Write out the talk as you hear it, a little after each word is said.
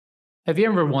Have you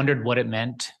ever wondered what it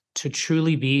meant to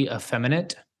truly be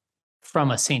effeminate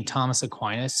from a St. Thomas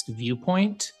Aquinas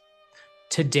viewpoint?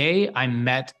 Today, I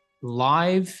met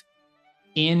live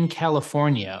in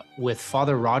California with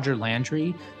Father Roger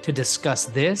Landry to discuss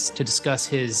this, to discuss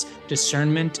his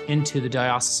discernment into the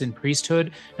diocesan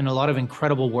priesthood and a lot of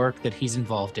incredible work that he's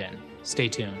involved in. Stay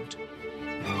tuned.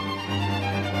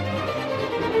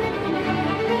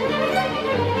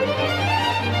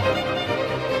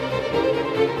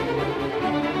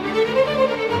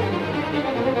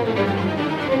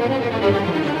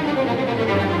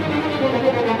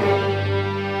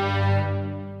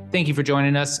 Thank you for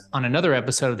joining us on another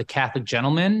episode of The Catholic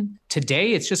Gentleman.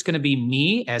 Today, it's just going to be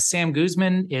me, as Sam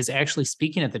Guzman is actually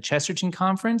speaking at the Chesterton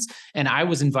Conference, and I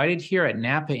was invited here at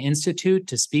Napa Institute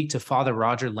to speak to Father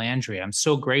Roger Landry. I'm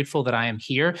so grateful that I am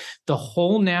here. The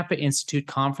whole Napa Institute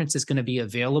Conference is going to be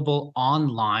available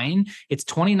online. It's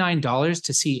 $29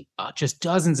 to see just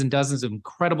dozens and dozens of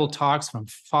incredible talks from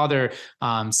Father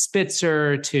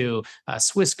Spitzer to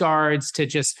Swiss Guards to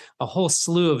just a whole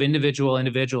slew of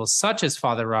individuals such as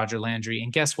Father Roger Landry.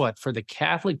 And guess what? For the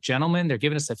Catholic Gentleman, they're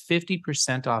giving us a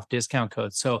 50% off discount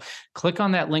code. So click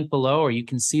on that link below, or you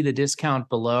can see the discount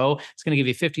below. It's going to give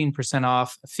you 15%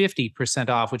 off, 50%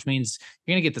 off, which means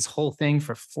you're going to get this whole thing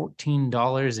for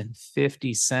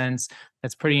 $14.50.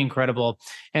 That's pretty incredible.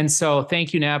 And so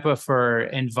thank you, Napa, for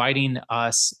inviting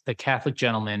us, the Catholic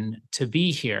Gentleman, to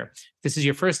be here. If this is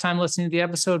your first time listening to the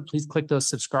episode, please click those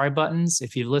subscribe buttons.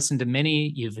 If you've listened to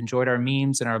many, you've enjoyed our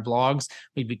memes and our blogs,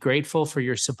 we'd be grateful for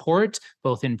your support,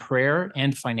 both in prayer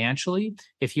and financially.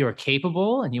 If you are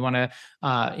capable and you want to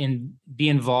be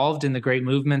involved in the great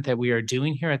movement that we are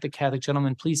doing here at the Catholic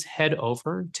Gentleman, please head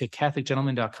over to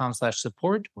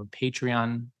catholicgentleman.com/support or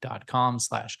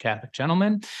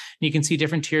patreon.com/catholicgentleman. You can see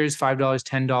different tiers, $5,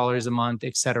 $10 a month,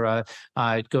 etc.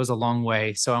 It goes a long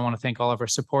way. So I want to thank all of our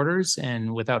supporters.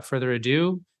 And without further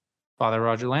ado, Father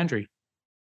Roger Landry.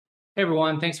 Hey,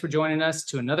 everyone. Thanks for joining us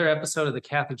to another episode of The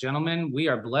Catholic Gentleman. We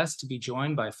are blessed to be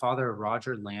joined by Father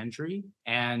Roger Landry.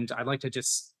 And I'd like to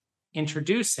just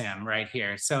introduce him right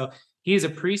here. So he is a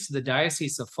priest of the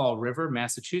Diocese of Fall River,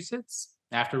 Massachusetts.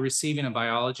 After receiving a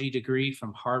biology degree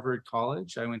from Harvard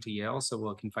College, I went to Yale, so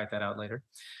we can fight that out later.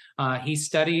 He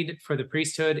studied for the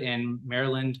priesthood in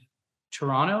Maryland,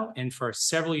 Toronto, and for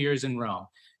several years in Rome.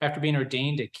 After being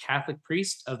ordained a Catholic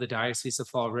priest of the Diocese of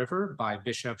Fall River by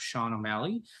Bishop Sean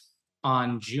O'Malley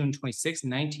on June 26,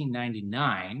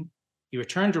 1999, he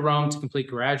returned to Rome to complete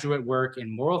graduate work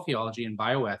in moral theology and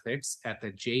bioethics at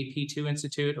the JP2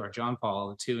 Institute, or John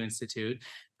Paul II Institute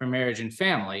for Marriage and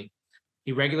Family.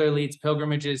 He regularly leads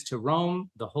pilgrimages to Rome,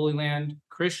 the Holy Land,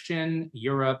 Christian,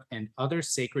 Europe, and other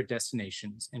sacred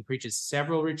destinations, and preaches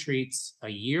several retreats a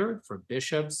year for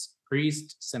bishops,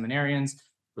 priests, seminarians,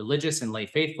 religious, and lay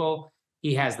faithful.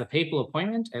 He has the papal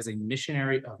appointment as a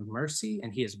missionary of mercy,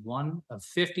 and he is one of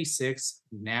 56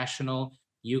 national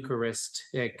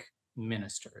Eucharistic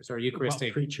ministers, or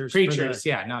Eucharistic preachers.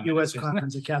 U.S.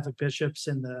 Conference of Catholic Bishops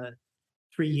in the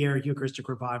 3-year Eucharistic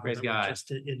revival Praise that God. was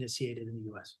just initiated in the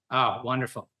U.S. Oh,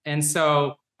 wonderful. And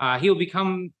so have you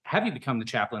become the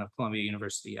chaplain of Columbia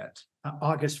University yet?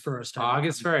 August 1st.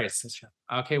 August 1st.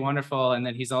 Okay, wonderful. And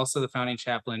then he's also the founding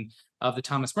chaplain of the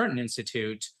Thomas Merton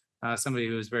Institute, somebody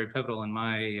who was very pivotal in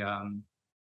my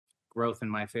growth in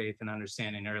my faith and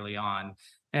understanding early on.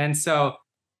 And so,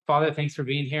 Father, thanks for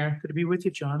being here. Good to be with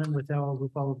you, John, and with all the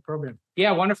program.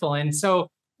 Yeah, wonderful. And so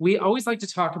we always like to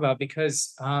talk about,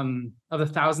 because of the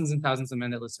thousands and thousands of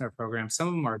men that listen to our program, some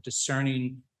of them are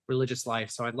discerning religious life.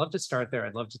 So I'd love to start there.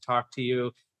 I'd love to talk to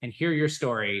you and hear your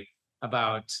story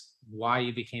about why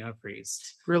you became a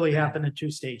priest. Really happened in 2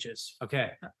 stages.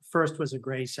 Okay. First was a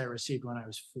grace I received when I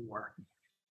was 4.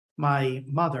 My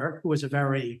mother, who was a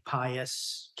very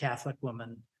pious Catholic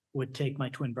woman, would take my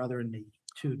twin brother and me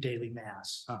to daily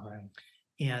mass. All right.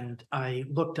 And I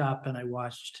looked up and I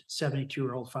watched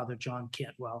 72-year-old Father John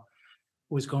Cantwell,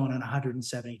 who was going on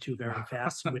 172 very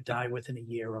fast and would die within a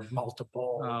year of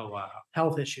multiple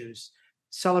health issues,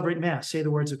 celebrate mass, say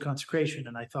the words of consecration.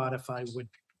 And I thought if I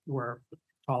were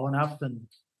tall enough and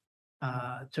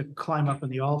to climb up on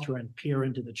the altar and peer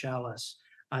into the chalice,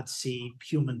 I'd see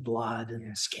human blood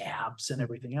and scabs and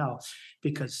everything else,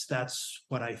 because that's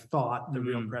what I thought the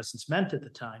real presence meant at the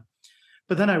time.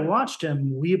 But then I watched him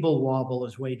weeble wobble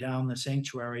his way down the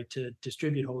sanctuary to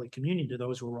distribute Holy Communion to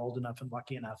those who were old enough and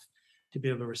lucky enough to be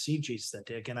able to receive Jesus that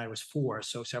day. Again, I was 4,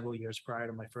 so several years prior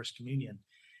to my first communion.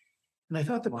 And I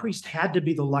thought the priest had to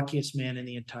be the luckiest man in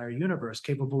the entire universe,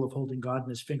 capable of holding God in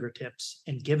his fingertips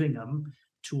and giving them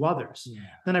to others.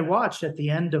 Yeah. Then I watched at the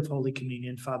end of Holy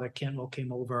Communion, Father Cantwell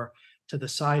came over to the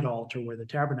side altar where the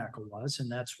tabernacle was, and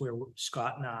that's where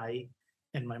Scott and I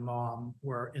and my mom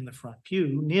were in the front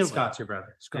pew kneeling. Scott's your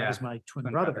brother. Scott is my twin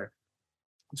Twin brother. brother.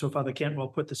 And so Father Cantwell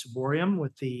put the ciborium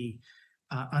with the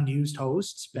unused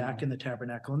hosts back in the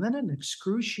tabernacle, and then in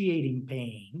excruciating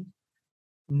pain,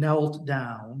 knelt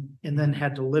down and then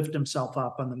had to lift himself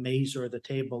up on the mazer or the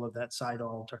table of that side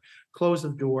altar, close the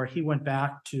door. He went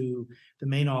back to the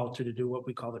main altar to do what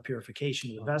we call the purification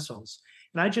of the vessels.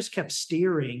 And I just kept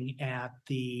staring at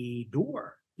the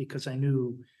door because I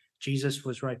knew Jesus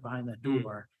was right behind that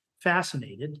door,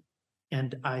 fascinated.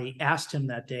 And I asked him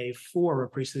that day for a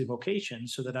priestly vocation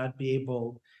so that I'd be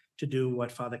able to do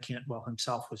what Father Cantwell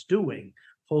himself was doing,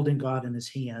 holding God in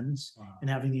his hands and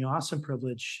having the awesome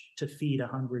privilege to feed a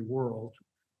hungry world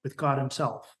with God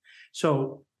himself.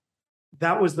 So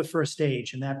that was the first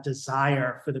stage, and that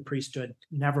desire for the priesthood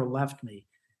never left me.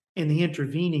 In the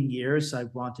intervening years, I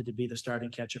wanted to be the starting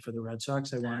catcher for the Red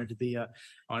Sox. I wanted to be a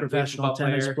professional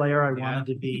tennis player. I wanted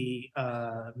to be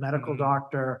a medical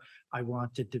doctor. I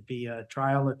wanted to be a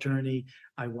trial attorney.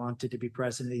 I wanted to be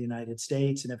president of the United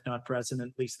States, and if not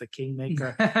president, at least the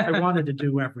kingmaker. I wanted to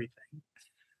do everything.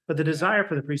 But the desire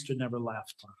for the priesthood never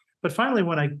left. But finally,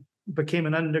 when I became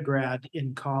an undergrad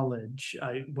in college,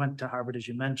 I went to Harvard, as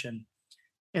you mentioned.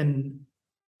 And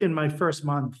in my first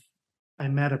month, I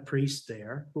met a priest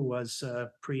there who was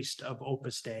a priest of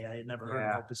Opus Dei. I had never heard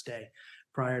of Opus Dei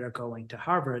prior to going to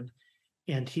Harvard.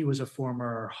 And he was a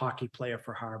former hockey player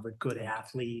for Harvard, good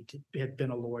athlete, had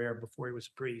been a lawyer before he was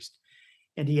a priest.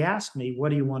 And he asked me, what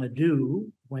do you want to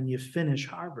do when you finish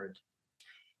Harvard?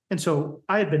 And so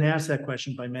I had been asked that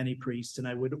question by many priests, and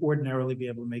I would ordinarily be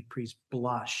able to make priests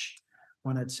blush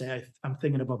when I'd say, I'm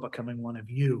thinking about becoming one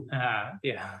of you.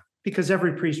 Because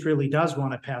every priest really does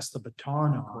want to pass the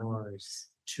baton on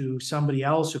to somebody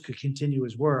else who could continue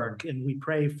his work. And we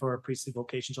pray for priestly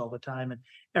vocations all the time. And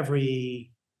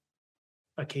every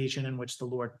occasion in which the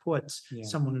Lord puts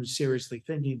someone who's seriously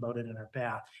thinking about it in our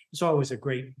path, it's always a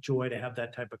great joy to have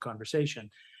that type of conversation.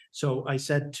 So I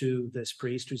said to this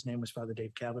priest, whose name was Father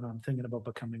Dave Kavanaugh, I'm thinking about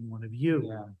becoming one of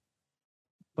you.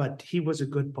 But he was a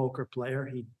good poker player.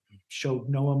 He showed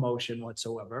no emotion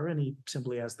whatsoever. And he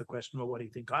simply asked the question, well, what do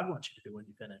you think God wants you to do when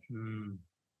you finish?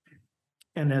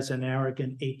 And as an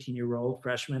arrogant 18-year-old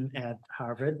freshman at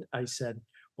Harvard, I said,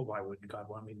 well, why wouldn't God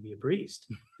want me to be a priest?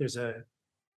 There's a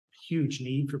huge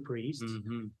need for priests.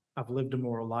 I've lived a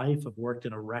moral life. I've worked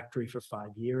in a rectory for 5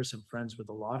 years. I'm friends with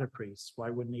a lot of priests. Why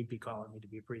wouldn't he be calling me to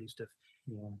be a priest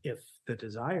if the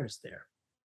desire's there?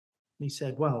 And he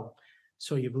said, well,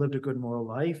 so you've lived a good moral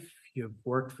life. You've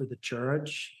worked for the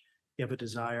church. You have a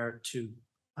desire to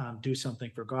do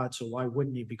something for God. So why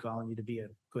wouldn't he be calling you to be a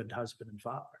good husband and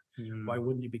father? Why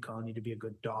wouldn't he be calling you to be a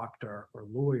good doctor or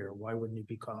lawyer? Why wouldn't he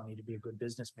be calling you to be a good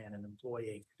businessman and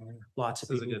employing lots of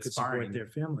people who could support their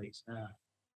families?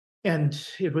 And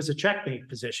it was a checkmate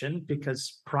position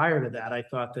because prior to that, I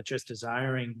thought that just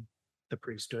desiring the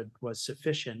priesthood was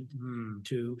sufficient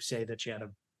to say that you had a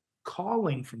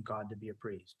calling from God to be a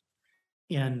priest.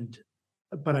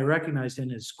 But I recognized in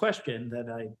his question that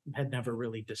I had never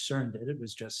really discerned it. It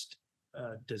was just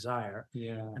a desire.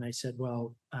 And I said,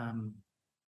 well,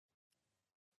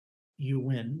 you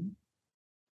win.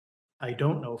 I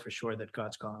don't know for sure that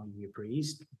God's calling me to be a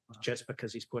priest just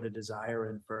because he's put a desire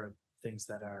in for things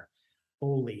that are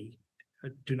holy.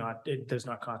 It does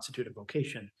not constitute a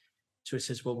vocation. So he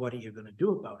says, well, what are you going to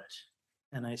do about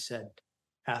it? And I said,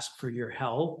 ask for your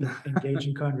help, engage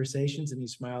in conversations. And he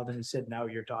smiled and he said, now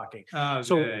you're talking.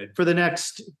 For the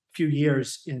next few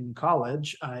years in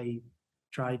college, I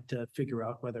tried to figure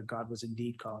out whether God was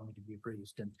indeed calling me to be a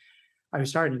priest. And I was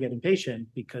starting to get impatient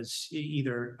because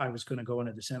either I was going to go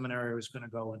into the seminary, or I was going to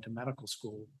go into medical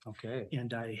school.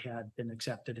 And I had been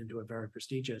accepted into a very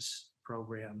prestigious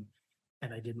program,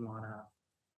 and I didn't want to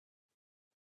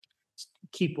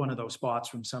keep one of those spots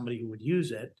from somebody who would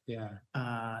use it.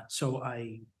 So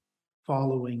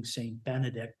following Saint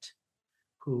Benedict,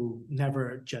 who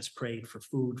never just prayed for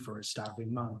food for his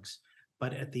starving monks,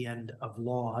 but at the end of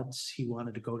Lauds, he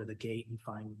wanted to go to the gate and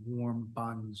find warm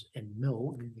buns and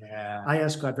milk. I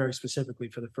asked God very specifically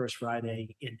for the first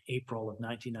Friday in April of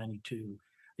 1992.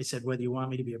 I said, whether you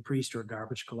want me to be a priest or a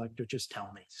garbage collector, just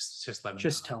tell me. Just let me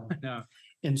Just tell me.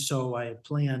 And so I had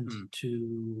planned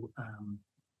to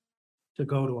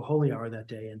go to a holy hour that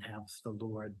day and have the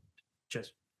Lord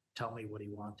just tell me what he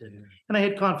wanted. And I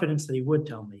had confidence that he would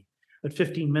tell me. But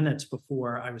 15 minutes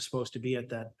before I was supposed to be at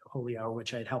that holy hour,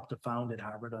 which I had helped to found at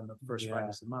Harvard on the first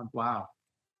Fridays of the month.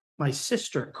 My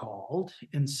sister called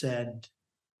and said,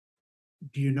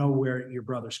 do you know where your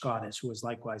brother Scott is, who was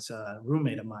likewise a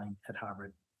roommate of mine at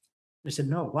Harvard? I said,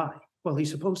 no, why? Well,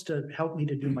 he's supposed to help me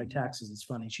to do my taxes. It's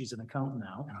funny, she's an accountant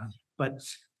now, but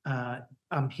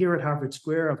I'm here at Harvard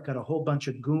Square. I've got a whole bunch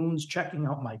of goons checking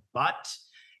out my butt,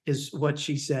 is what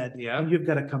she said. Yeah. And you've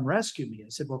got to come rescue me. I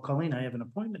said, well, Colleen, I have an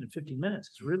appointment in 15 minutes.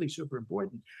 It's really super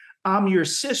important. I'm your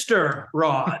sister,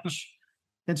 Raj.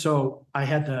 And so I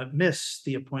had to miss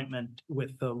the appointment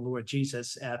with the Lord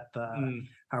Jesus at the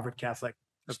Harvard Catholic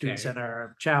Student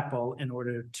Center Chapel in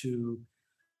order to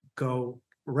go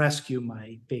rescue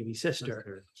my baby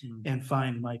sister and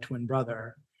find my twin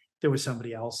brother. There was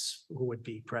somebody else who would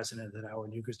be president at our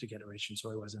Eucharistic generation,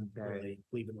 so I wasn't really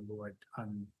leaving the Lord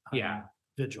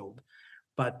vigiled.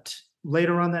 But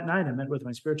later on that night, I met with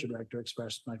my spiritual director,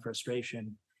 expressed my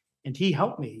frustration, and he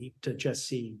helped me to just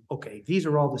see, okay, these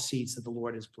are all the seeds that the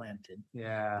Lord has planted.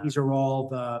 Yeah. These are all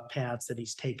the paths that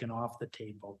he's taken off the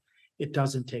table. It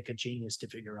doesn't take a genius to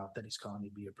figure out that he's calling me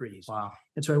to be a priest. Wow.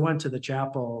 And so I went to the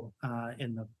chapel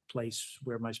in the place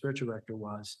where my spiritual director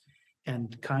was,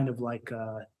 and kind of like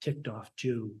a ticked off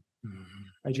Jew,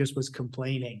 I just was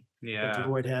complaining that the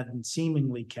Lord hadn't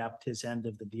seemingly kept his end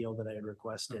of the deal that I had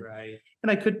requested. Right.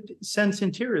 And I could sense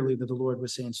interiorly that the Lord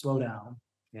was saying, slow down.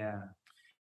 Yeah.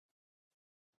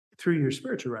 Through your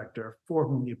spiritual director, for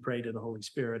whom you pray to the Holy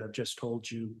Spirit, I've just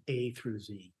told you A through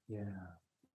Z. Yeah.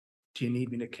 Do you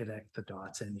need me to connect the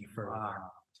dots any further?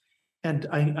 Wow. And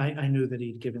I knew that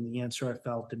he'd given the answer. I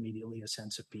felt immediately a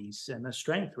sense of peace and a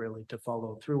strength really to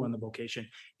follow through on the vocation,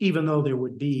 even though there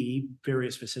would be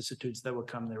various vicissitudes that would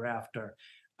come thereafter.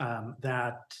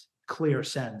 That clear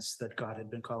sense that God had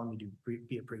been calling me to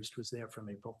be a priest was there from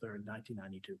April 3rd,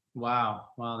 1992. Wow.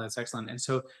 Wow. That's excellent. And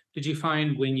so did you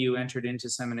find when you entered into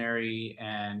seminary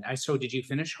so did you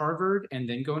finish Harvard and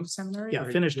then go into seminary? Yeah,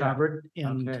 finished Harvard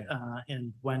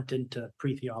and went into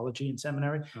pre-theology in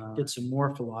seminary, did some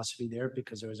more philosophy there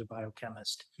because I was a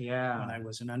biochemist when I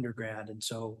was an undergrad. And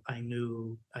so I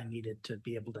knew I needed to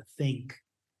be able to think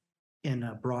in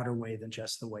a broader way than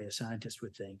just the way a scientist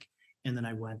would think. And then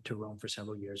I went to Rome for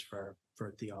several years for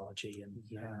theology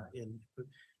and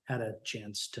had a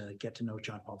chance to get to know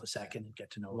John Paul II and get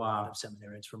to know a lot of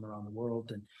seminarians from around the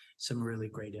world and some really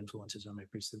great influences on my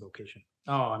priestly vocation.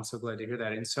 Oh, I'm so glad to hear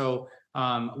that. And so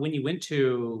when you went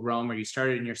to Rome or you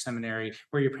started in your seminary,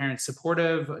 were your parents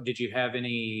supportive? Did you have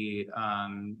any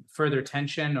further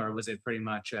tension, or was it pretty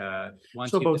much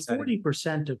once so you about decided...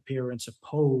 40% of parents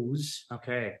oppose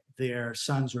Okay. their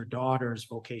sons or daughters'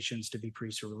 vocations to be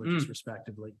priests or religious,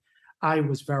 respectively. I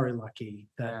was very lucky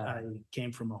that I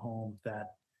came from a home that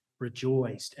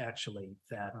rejoiced actually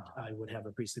that I would have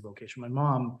a priestly vocation. My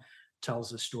mom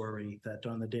tells a story that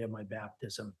on the day of my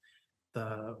baptism,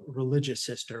 the religious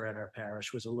sister at our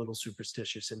parish was a little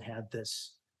superstitious and had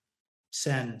this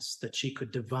sense that she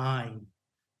could divine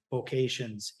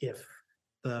vocations if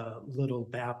the little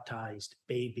baptized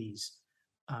baby's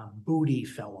booty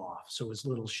fell off, so his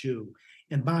little shoe,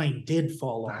 and mine did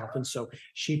fall off, and so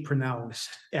she pronounced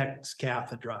ex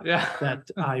cathedra that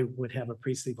I would have a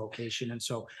priestly vocation. And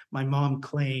so my mom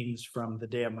claims from the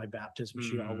day of my baptism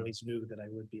she always knew that I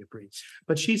would be a priest.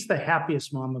 But she's the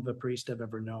happiest mom of a priest I've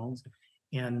ever known,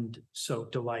 and so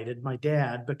delighted. My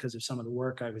dad, because of some of the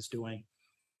work I was doing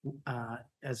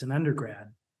as an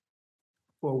undergrad,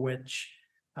 for which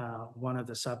one of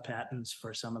the sub patents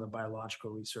for some of the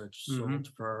biological research sold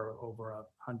for over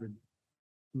 $100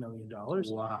 million.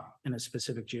 Wow. In a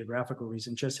specific geographical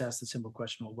reason, just asked the simple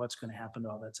question, well, what's going to happen to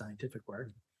all that scientific work?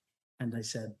 And I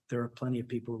said, there are plenty of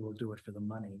people who will do it for the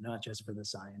money, not just for the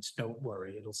science. Don't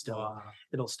worry, it'll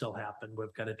still happen.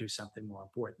 We've got to do something more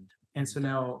important. And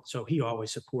so he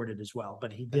always supported as well,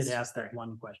 but he did ask that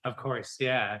one question. Of course,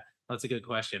 yeah. That's a good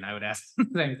question. I would ask the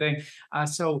same thing.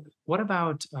 So what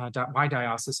about why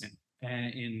diocesan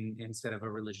instead of a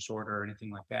religious order or anything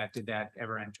like that? Did that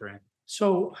ever enter in?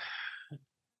 So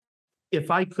if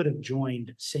I could have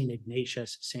joined St.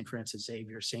 Ignatius, St. Francis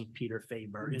Xavier, St. Peter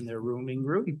Faber in their rooming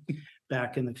group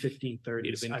back in the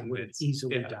 1530s, I would have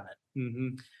easily done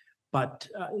it. But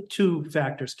two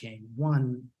factors came.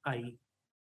 One,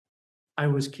 I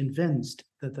was convinced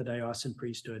that the diocesan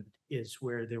priesthood is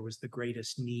where there was the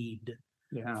greatest need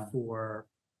for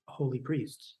holy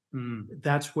priests.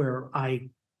 That's where I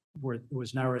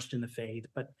was nourished in the faith,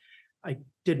 but I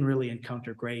didn't really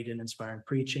encounter great and inspiring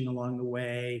preaching along the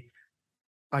way.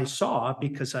 I saw,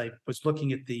 because I was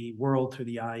looking at the world through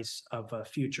the eyes of a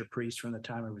future priest from the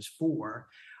time I was 4,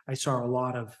 I saw a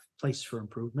lot of place for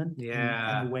improvement in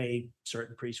the way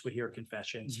certain priests would hear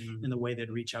confessions, in the way they'd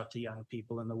reach out to young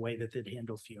people, in the way that they'd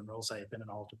handle funerals. I had been an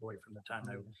altar boy from the time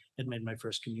I had made my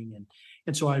first communion.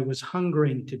 And so I was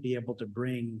hungering to be able to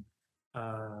bring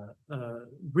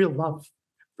real love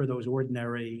for those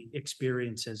ordinary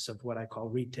experiences of what I call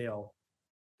retail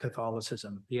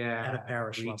Catholicism Yeah. at a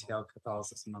parish level. Retail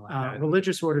Catholicism. I like that.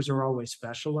 Religious orders are always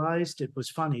specialized. It was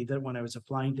funny that when I was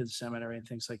applying to the seminary and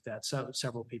things like that, so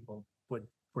several people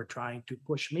were trying to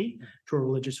push me to a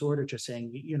religious order, just saying,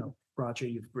 Roger,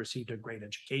 you've received a great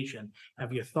education.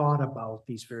 Have you thought about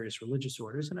these various religious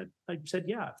orders? And I said,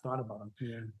 yeah, I've thought about them.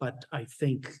 Yeah. But I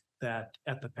think that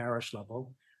at the parish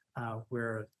level,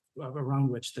 where around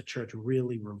which the church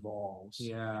really revolves,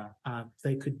 Yeah.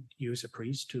 they could use a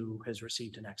priest who has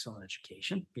received an excellent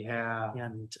education. Yeah.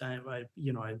 And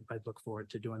I look forward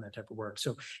to doing that type of work.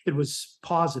 So it was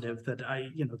positive that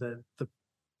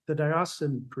the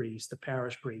diocesan priest, the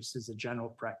parish priest, is a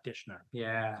general practitioner.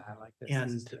 Yeah, I like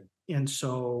this. And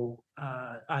so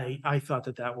I thought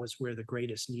that was where the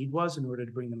greatest need was in order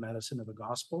to bring the medicine of the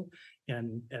gospel.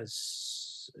 And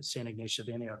as St. Ignatius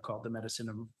of Antioch called the medicine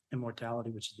of immortality,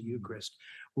 which is the Eucharist,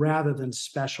 rather than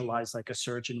specialize like a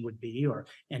surgeon would be, or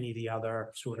any of the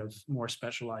other sort of more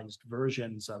specialized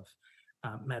versions of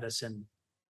medicine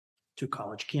to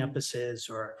college campuses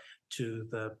or to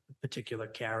the particular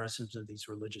charisms of these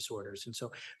religious orders. And so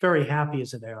very happy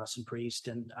as a diocesan priest.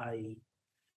 And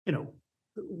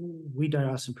we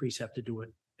diocesan priests have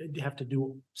to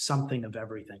do something of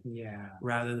everything. Yeah.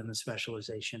 Rather than the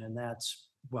specialization. And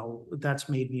that's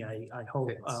made me, I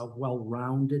hope, a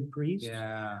well-rounded priest.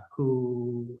 Yeah.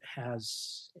 Who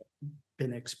has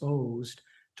been exposed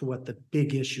to what the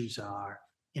big issues are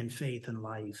in faith and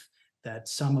life, that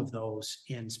some of those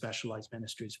in specialized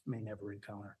ministries may never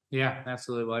encounter. Yeah,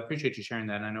 absolutely. Well, I appreciate you sharing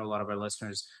that. And I know a lot of our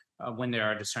listeners, when they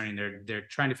are discerning, they're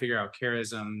trying to figure out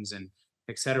charisms and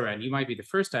et cetera. And you might be the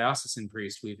first diocesan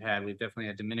priest we've had. We've definitely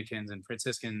had Dominicans and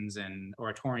Franciscans and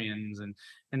Oratorians and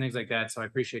things like that. So I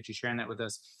appreciate you sharing that with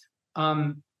us.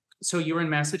 So you were in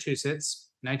Massachusetts,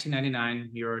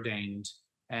 1999, you're ordained,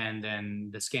 and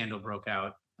then the scandal broke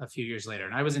out a few years later.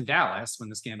 And I was in Dallas when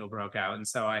the scandal broke out. And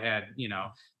so I had,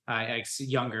 I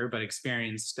younger, but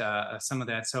experienced some of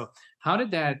that. So how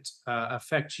did that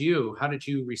affect you? How did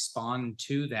you respond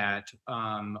to that?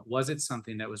 Was it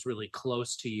something that was really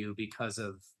close to you because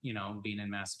of, being in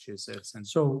Massachusetts? And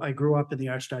so I grew up in the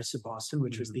Archdiocese of Boston,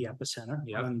 which was the epicenter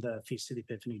on the Feast of the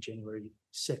Epiphany, January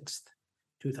 6th,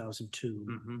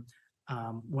 2002.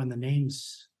 When the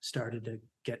names started to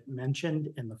get mentioned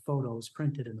and the photos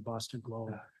printed in the Boston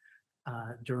Globe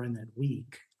during that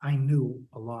week, I knew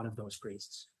a lot of those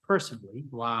priests personally.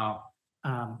 Wow.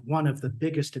 One of the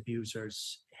biggest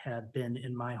abusers had been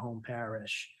in my home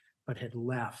parish, but had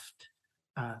left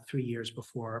 3 years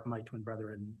before my twin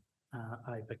brother and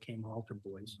I became altar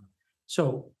boys.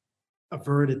 So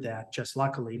averted that just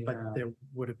luckily, but there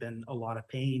would have been a lot of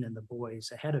pain in the boys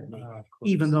ahead of me,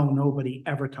 even though nobody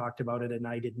ever talked about it and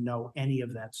I didn't know any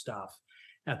of that stuff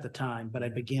at the time. But I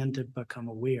began to become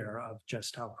aware of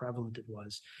just how prevalent it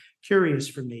was. Curious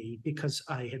for me, because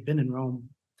I had been in Rome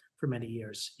for many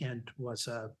years and was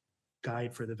a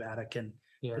guide for the Vatican,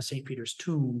 for St. Peter's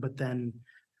tomb, but then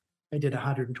I did a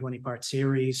 120-part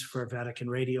series for Vatican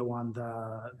Radio on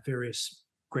the various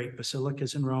great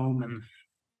basilicas in Rome, and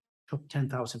took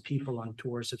 10,000 people on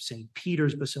tours of St.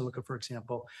 Peter's Basilica, for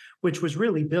example, which was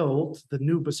really built, the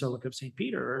new Basilica of St.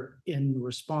 Peter, in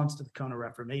response to the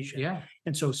Counter-Reformation. Yeah.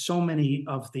 And so many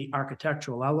of the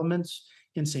architectural elements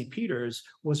in St. Peter's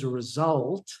was a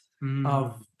result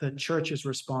of the church's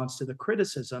response to the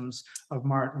criticisms of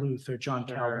Martin Luther, John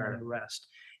Calvin, and the rest.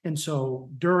 And so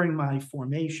during my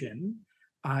formation,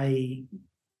 I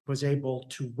was able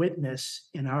to witness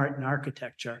in art and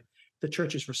architecture the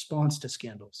church's response to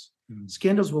scandals.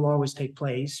 Scandals will always take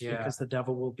place because the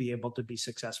devil will be able to be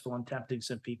successful in tempting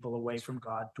some people away from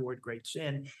God toward great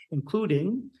sin,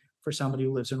 including, for somebody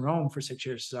who lives in Rome for 6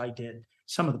 years, as I did,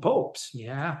 some of the popes.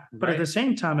 Yeah. But at the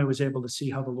same time, I was able to see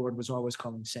how the Lord was always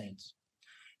calling saints.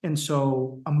 And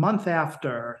so a month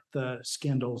after the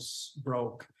scandals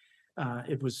broke,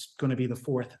 it was going to be the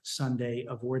fourth Sunday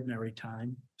of ordinary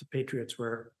time. The Patriots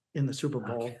were in the Super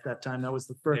Bowl that time. That was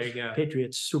the first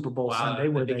Patriots Super Bowl Sunday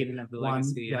where they won.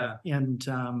 And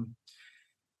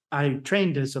I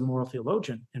trained as a moral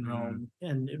theologian in Rome,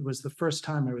 and it was the first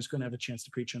time I was going to have a chance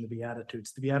to preach on the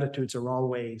Beatitudes. The Beatitudes are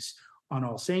always on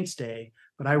All Saints' Day,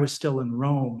 but I was still in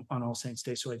Rome on All Saints'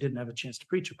 Day, so I didn't have a chance to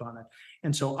preach upon it.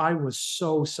 And so I was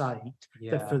so psyched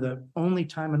that for the only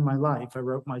time in my life, I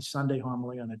wrote my Sunday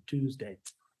homily on a Tuesday.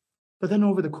 But then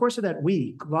over the course of that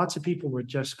week, lots of people were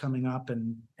just coming up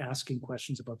and asking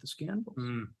questions about the scandals.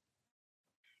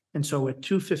 And so at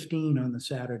 2:15 on the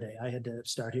Saturday, I had to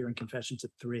start hearing confessions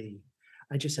at 3.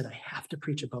 I just said, I have to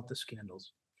preach about the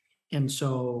scandals. And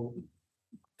so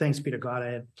thanks be to God,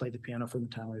 I had played the piano from the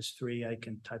time I was 3. I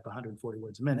can type 140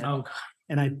 words a minute.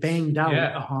 And I banged out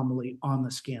a homily on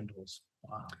the scandals.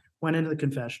 went into the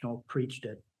confessional, preached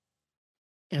it,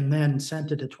 and then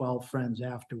sent it to 12 friends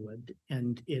afterward.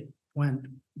 And it went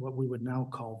what we would now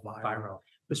call viral.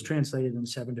 It was translated in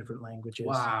 7 different languages.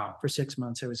 Wow. For 6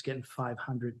 months, I was getting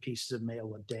 500 pieces of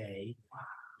mail a day. Wow.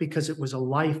 Because it was a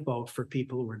lifeboat for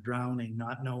people who were drowning,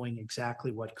 not knowing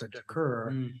exactly what could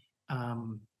occur,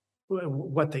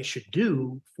 what they should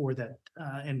do for that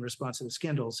in response to the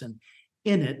scandals. And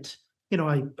in it,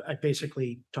 I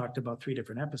basically talked about 3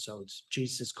 different episodes.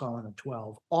 Jesus calling the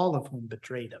 12, all of whom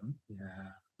betrayed him. Yeah.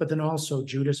 But then also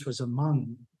Judas was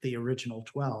among the original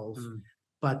 12.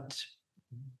 But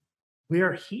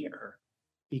we're here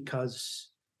because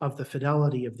of the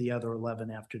fidelity of the other 11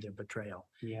 after their betrayal.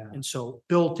 Yeah. And so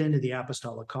built into the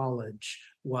Apostolic College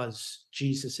was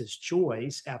Jesus's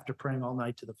choice after praying all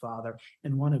night to the Father,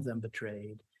 and one of them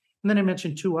betrayed. And then I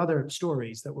mentioned 2 other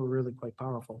stories that were really quite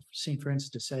powerful. St.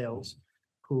 Francis de Sales,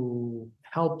 who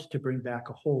helped to bring back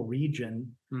a whole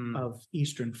region of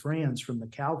Eastern France from the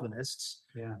Calvinists,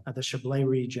 the Chablais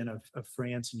region of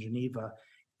France and Geneva.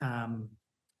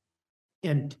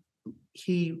 And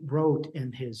he wrote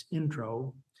in his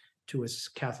intro to his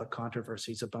Catholic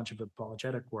Controversies, a bunch of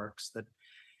apologetic works, that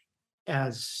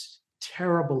as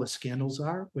terrible as scandals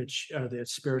are, which are the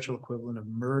spiritual equivalent of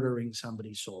murdering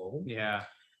somebody's soul. Yeah.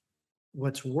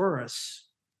 What's worse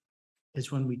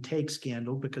is when we take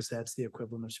scandal, because that's the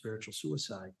equivalent of spiritual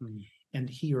suicide. And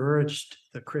he urged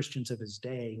the Christians of his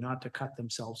day not to cut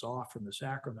themselves off from the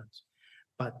sacraments,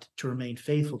 but to remain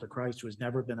faithful to Christ, who has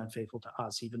never been unfaithful to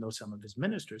us, even though some of his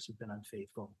ministers have been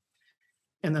unfaithful.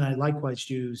 And then I likewise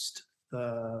used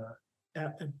the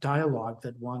dialogue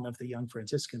that one of the young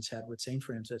Franciscans had with St.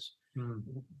 Francis,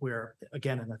 where,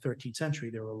 again, in the 13th century,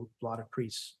 there were a lot of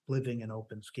priests living in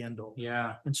open scandal.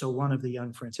 Yeah. And so one of the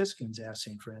young Franciscans asked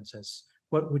St. Francis,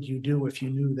 what would you do if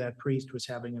you knew that priest was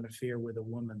having an affair with a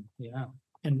woman? Yeah.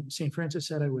 And St. Francis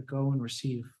said, I would go and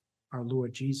receive our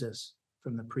Lord Jesus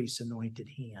from the priest's anointed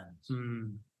hands.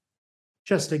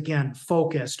 Just again,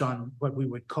 focused on what we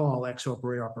would call ex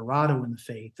opere operato in the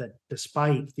faith, that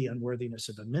despite the unworthiness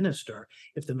of a minister,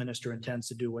 if the minister intends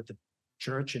to do what the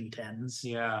church intends,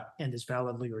 and is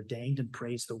validly ordained and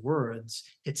prays the words,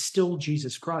 it's still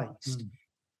Jesus Christ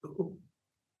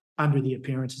under the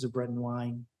appearances of bread and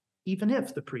wine, even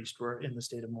if the priest were in the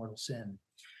state of mortal sin.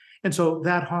 And so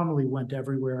that homily went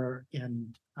everywhere,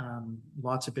 and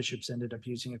lots of bishops ended up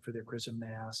using it for their chrism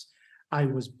mass. I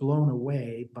was blown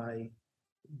away by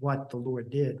what the Lord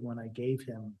did when I gave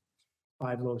him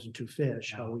 5 loaves and 2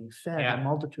 fish, how he fed a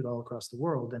multitude all across the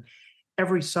world. And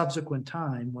every subsequent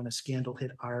time when a scandal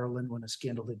hit Ireland, when a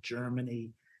scandal hit Germany,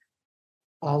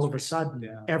 all of a sudden,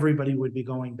 everybody would be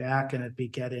going back and it'd be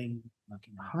getting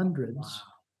hundreds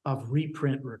of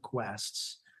reprint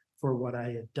requests for what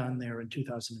I had done there in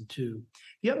 2002.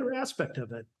 The other aspect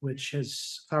of it, which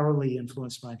has thoroughly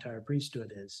influenced my entire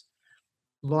priesthood, is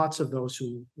lots of those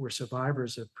who were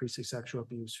survivors of priestly sexual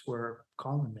abuse were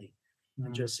calling me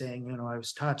and just saying, I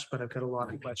was touched, but I've got a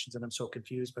lot of questions and I'm so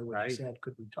confused by what you said.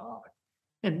 Could we talk?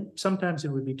 And sometimes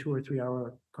it would be 2 or 3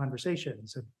 hour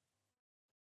conversations. And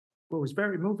what was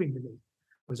very moving to me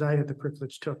was I had the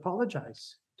privilege to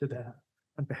apologize to them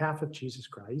on behalf of Jesus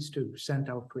Christ, who sent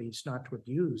out priests not to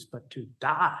abuse, but to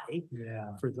die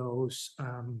for those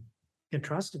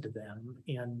entrusted to them,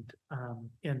 and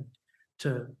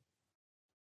to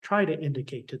try to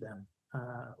indicate to them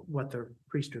what the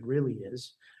priesthood really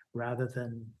is, rather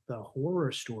than the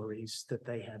horror stories that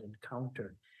they had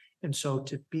encountered. And so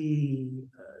to be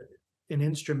an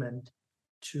instrument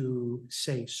to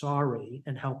say sorry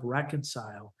and help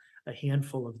reconcile a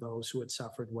handful of those who had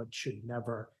suffered what should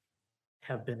never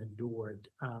have been endured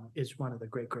is one of the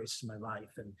great graces of my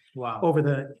life. And over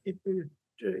the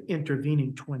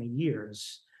intervening 20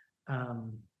 years,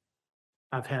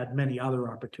 I've had many other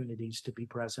opportunities to be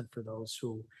present for those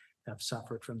who have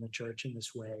suffered from the church in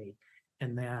this way.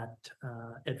 And that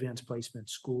advanced placement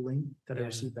schooling that I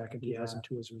received back in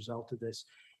 2002 as a result of this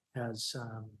has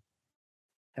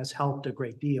helped a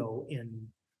great deal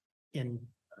in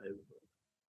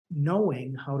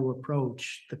knowing how to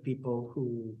approach the people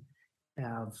who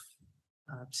have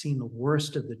seen the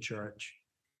worst of the church,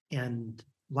 and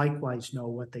likewise know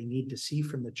what they need to see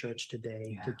from the church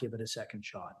today to give it a second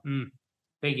shot.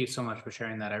 Thank you so much for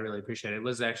sharing that. I really appreciate it. It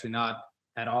was actually not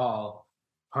at all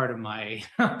part of my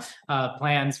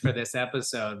plans for this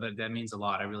episode, but that means a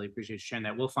lot. I really appreciate you sharing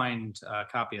that. We'll find a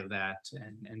copy of that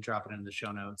and drop it in the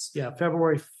show notes. Yeah,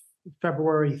 February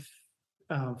 4th,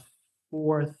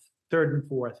 3rd and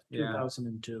 4th,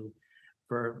 2002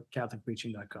 for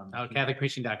CatholicPreaching.com. Oh,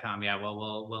 CatholicPreaching.com. Yeah,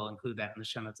 well, we'll include that in the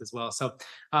show notes as well. So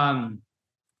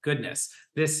Goodness,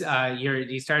 this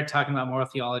you started talking about moral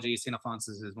theology. Saint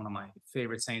Alphonsus is one of my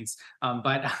favorite saints.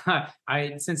 But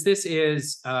I since this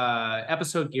is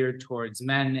episode geared towards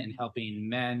men and helping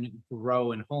men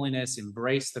grow in holiness,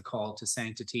 embrace the call to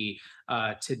sanctity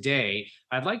today,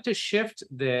 I'd like to shift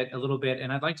that a little bit,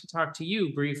 and I'd like to talk to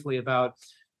you briefly about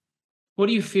what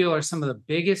do you feel are some of the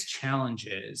biggest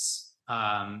challenges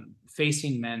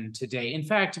facing men today. In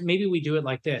fact, maybe we do it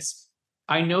like this.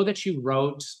 I know that you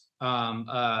wrote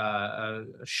a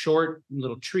short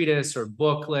little treatise or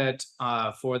booklet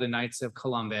for the Knights of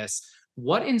Columbus.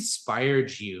 What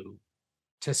inspired you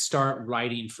to start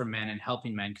writing for men and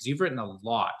helping men? Because you've written a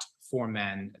lot for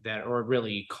men that are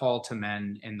really call to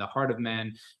men in the heart of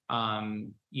men.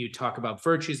 You talk about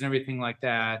virtues and everything like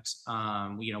that.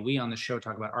 We on the show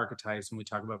talk about archetypes and we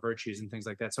talk about virtues and things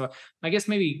like that. So I guess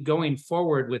maybe going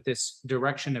forward with this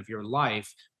direction of your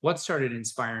life, what started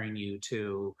inspiring you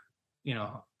to,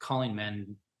 calling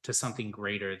men to something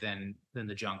greater than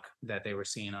the junk that they were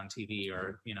seeing on TV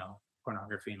or,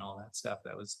 pornography and all that stuff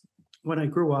that was. When I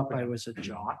grew up, I was a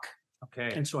jock.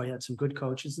 Okay. And so I had some good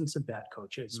coaches and some bad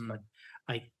coaches, but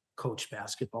I coached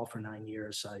basketball for 9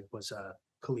 years. I was a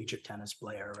collegiate tennis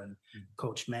player and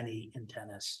coached many in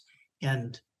tennis.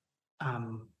 And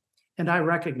I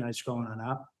recognized growing on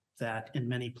up that in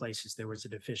many places there was a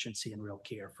deficiency in real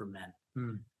care for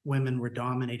men. Women were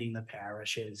dominating the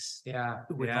parishes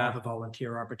with all the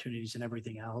volunteer opportunities and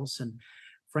everything else. And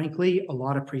frankly, a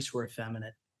lot of priests were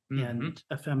effeminate. And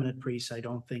effeminate priests, I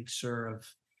don't think serve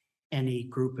any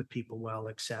group of people well,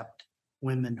 except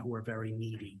women who are very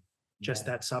needy, just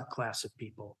that subclass of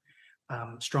people.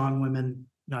 Strong women,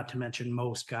 not to mention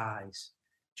most guys,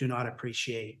 do not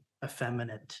appreciate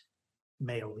effeminate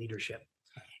male leadership.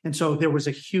 And so there was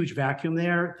a huge vacuum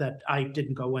there that I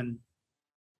didn't go in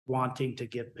wanting to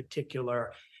give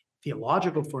particular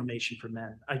theological formation for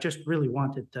men. I just really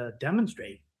wanted to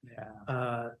demonstrate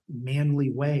a manly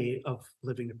way of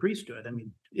living the priesthood. I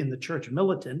mean, in the church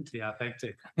militant,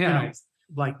 authentic.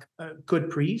 Like a good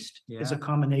priest is a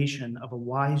combination of a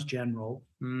wise general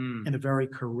and a very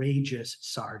courageous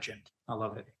sergeant. I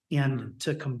love it. And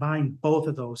to combine both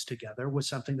of those together was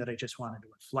something that I just wanted to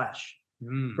flesh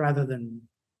rather than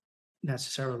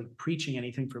necessarily preaching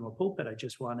anything from a pulpit. I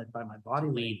just wanted by my body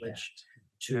language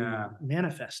to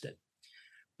manifest it.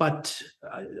 But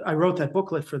I wrote that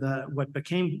booklet for what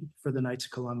became for the Knights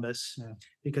of Columbus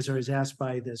because I was asked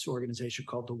by this organization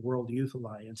called the World Youth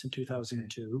Alliance in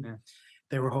 2002.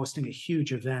 They were hosting a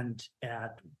huge event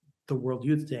at the World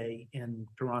Youth Day in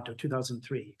Toronto,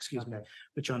 2003,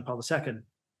 with John Paul II.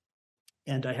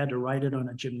 And I had to write it on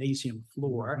a gymnasium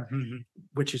floor,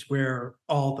 which is where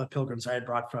all the pilgrims I had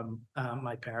brought from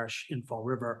my parish in Fall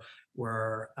River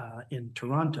were in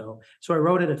Toronto. So I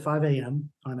wrote it at 5 a.m.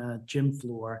 on a gym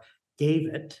floor,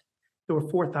 gave it. There were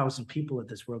 4,000 people at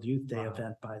this World Youth Day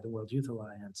event by the World Youth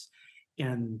Alliance.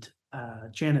 And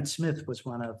Janet Smith was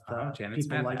one of the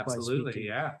people likewise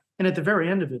speaking. And at the very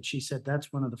end of it, she said,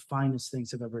 that's one of the finest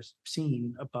things I've ever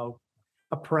seen about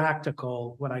a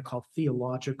practical, what I call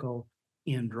theological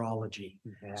andrology.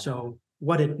 So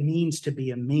what it means to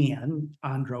be a man,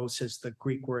 andros is the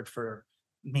Greek word for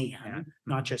man,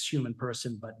 not just human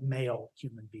person, but male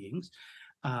human beings,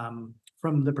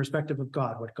 from the perspective of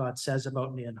God, what God says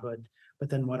about manhood, but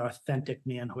then what authentic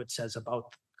manhood says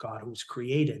about God who's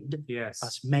created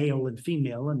us male and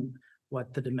female, and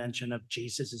what the dimension of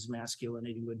Jesus's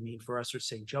masculinity would mean for us, or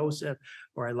Saint Joseph,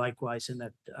 or I likewise in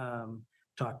that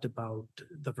talked about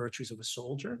the virtues of a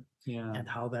soldier and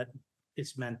how that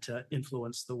is meant to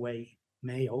influence the way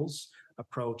males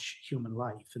approach human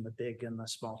life in the big and the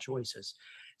small choices.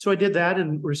 So I did that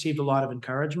and received a lot of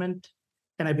encouragement.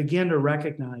 And I began to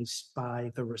recognize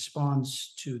by the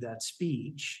response to that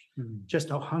speech, just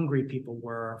how hungry people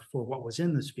were for what was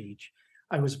in the speech.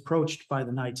 I was approached by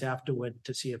the Knights afterward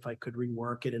to see if I could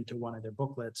rework it into one of their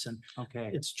booklets. And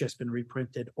it's just been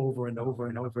reprinted over and over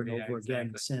and over and over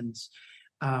again since.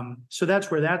 So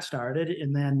that's where that started.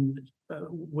 And then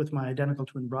with my identical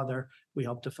twin brother, we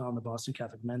helped to found the Boston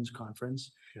Catholic Men's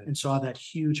Conference and saw that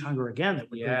huge hunger again that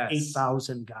would bring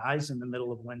 8,000 guys in the middle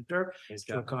of winter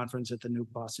to a conference at the new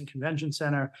Boston Convention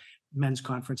Center, men's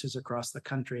conferences across the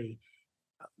country,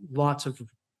 lots of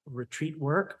retreat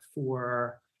work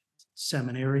for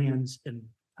seminarians and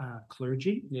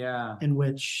clergy, in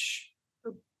which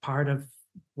part of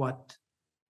what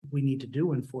we need to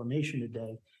do in formation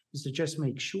today is to just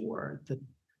make sure that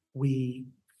we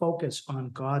focus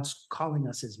on God's calling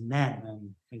us as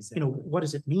men. What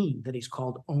does it mean that he's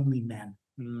called only men?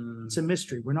 It's a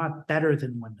mystery. We're not better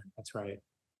than women. That's right.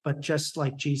 but just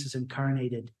like Jesus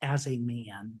incarnated as a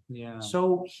man, Yeah.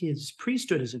 so his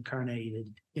priesthood is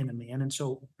incarnated in a man. And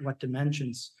so what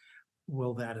dimensions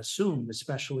will that assume,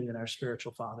 especially in our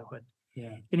spiritual fatherhood?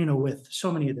 Yeah. And, with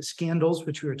so many of the scandals,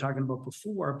 which we were talking about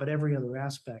before, but every other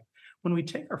aspect, when we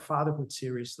take our fatherhood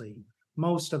seriously,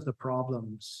 most of the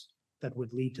problems that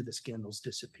would lead to the scandals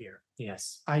disappear.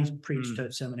 Yes. I preach to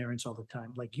seminarians all the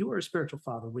time, like, you are a spiritual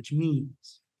father, which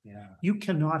means you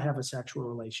cannot have a sexual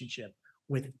relationship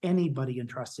with anybody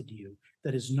entrusted to you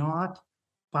that is not,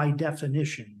 by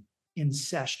definition,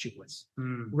 incestuous.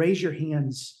 Raise your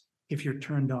hands if you're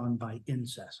turned on by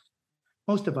incest.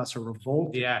 Most of us are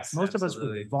revolted. Yes. Most of us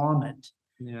would vomit.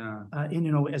 Yeah.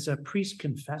 And, as a priest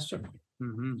confessor,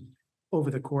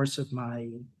 over the course of my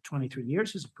 23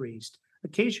 years as a priest,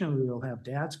 occasionally we'll have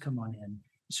dads come on in.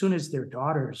 As soon as their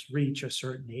daughters reach a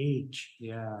certain age,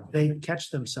 they catch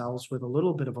themselves with a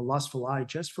little bit of a lustful eye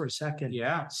just for a second,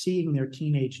 seeing their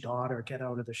teenage daughter get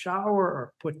out of the shower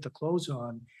or put the clothes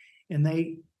on. And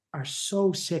they are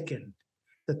so sickened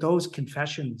that those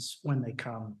confessions, when they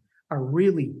come, are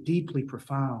really deeply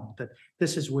profound, that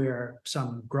this is where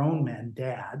some grown men,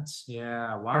 dads,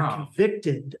 are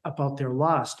convicted about their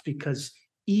lust, because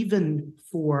even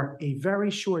for a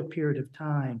very short period of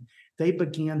time, they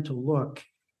began to look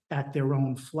at their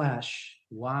own flesh,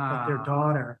 at their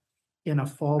daughter, in a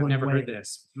fallen way. I've never heard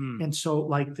this. And so,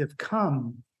 like, they've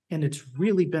come, and it's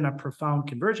really been a profound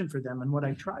conversion for them. And what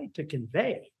I try to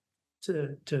convey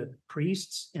to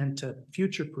priests and to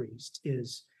future priests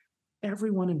is,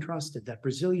 everyone entrusted, that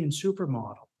Brazilian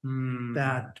supermodel,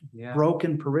 that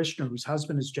broken parishioner whose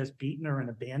husband has just beaten her and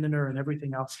abandoned her and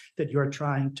everything else, that you're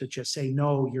trying to just say,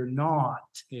 no, you're not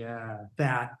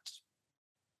that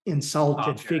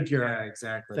insulted figure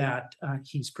that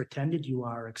he's pretended you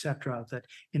are, etc. That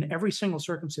in every single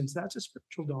circumstance, that's a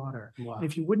spiritual daughter. And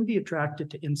if you wouldn't be attracted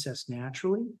to incest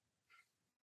naturally,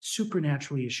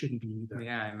 supernaturally, you shouldn't be either.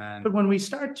 Amen. But when we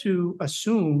start to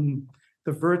assume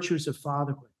the virtues of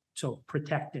fatherhood, so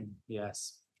protecting,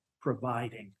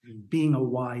 providing, being a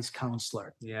wise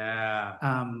counselor.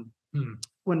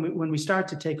 When we start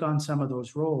to take on some of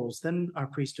those roles, then our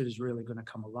priesthood is really going to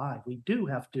come alive. We do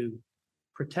have to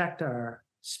protect our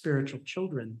spiritual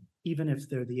children, even if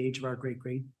they're the age of our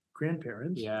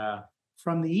great-great-grandparents,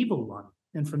 from the evil one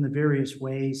and from the various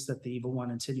ways that the evil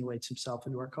one insinuates himself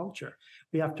into our culture.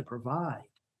 We have to provide.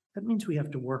 That means we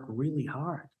have to work really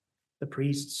hard. The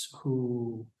priests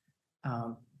who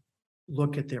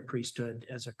look at their priesthood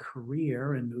as a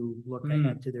career and who look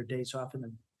ahead to their days off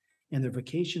and their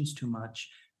vacations too much,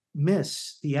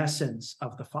 miss the essence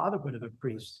of the fatherhood of a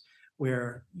priest,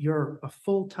 where you're a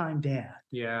full-time dad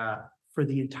for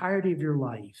the entirety of your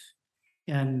life.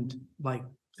 And like,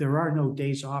 there are no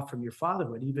days off from your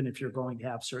fatherhood, even if you're going to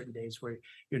have certain days where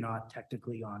you're not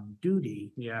technically on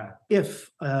duty.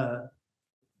 If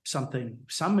something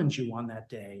summons you on that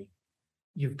day,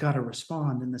 you've got to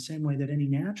respond in the same way that any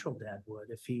natural dad would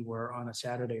if he were on a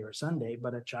Saturday or a Sunday,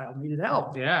 but a child needed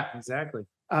help. Exactly.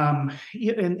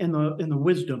 In the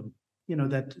wisdom,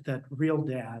 that real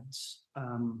dads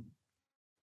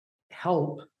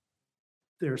help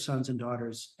their sons and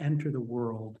daughters enter the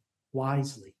world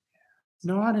wisely,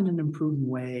 not in an imprudent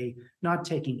way, not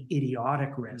taking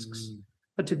idiotic risks,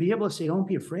 but to be able to say, don't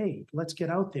be afraid. Let's get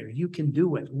out there. You can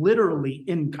do it. Literally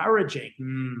encouraging,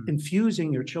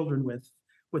 infusing your children with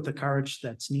the courage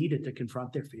that's needed to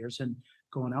confront their fears, and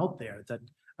going out there. That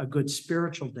a good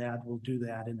spiritual dad will do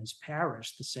that in his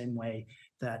parish the same way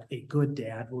that a good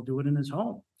dad will do it in his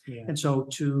home. And so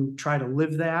to try to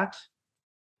live that,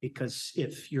 because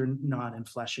if you're not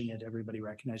enfleshing it, everybody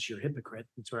recognizes you're a hypocrite.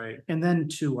 That's right. And then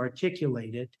to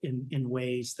articulate it in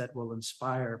ways that will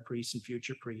inspire priests and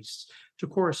future priests to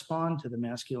correspond to the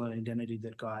masculine identity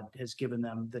that God has given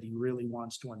them, that he really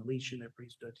wants to unleash in their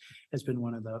priesthood, has been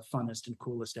one of the funnest and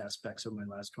coolest aspects of my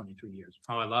last 23 years.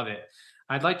 Oh, I love it.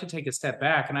 I'd like to take a step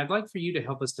back, and I'd like for you to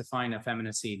help us define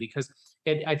effeminacy, because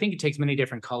I think it takes many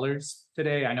different colors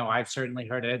today. I know I've certainly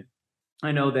heard it.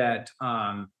 I know that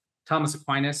Thomas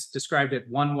Aquinas described it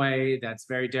one way that's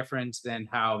very different than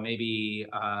how maybe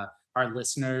our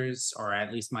listeners, or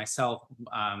at least myself,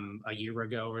 a year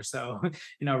ago or so,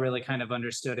 really kind of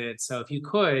understood it. So if you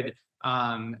could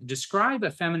describe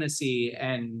effeminacy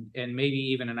and maybe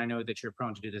even, and I know that you're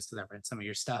prone to do this because I've read some of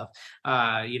your stuff,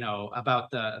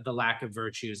 about the lack of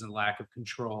virtues and lack of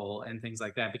control and things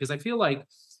like that, because I feel like,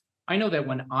 I know that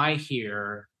when I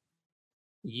hear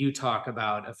you talk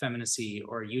about effeminacy,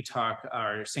 or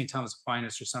or St. Thomas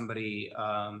Aquinas or somebody,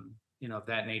 of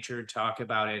that nature talk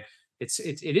about it,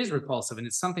 it is repulsive, and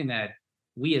it's something that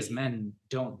we as men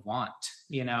don't want,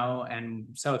 and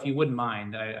so if you wouldn't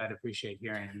mind, I'd appreciate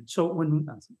hearing. So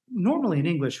normally in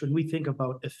English, when we think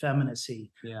about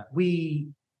effeminacy, Yeah. we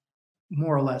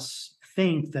more or less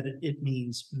think that it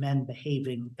means men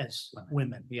behaving as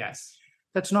women. Yes.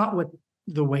 That's not what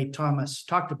the way Thomas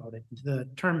talked about it. The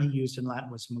term he used in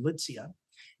Latin was militia.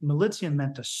 Militia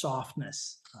meant a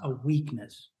softness, a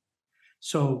weakness.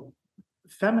 So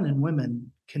feminine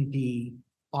women can be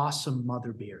awesome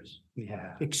mother bears,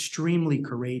 extremely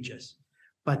courageous,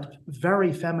 but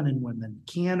very feminine women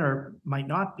can or might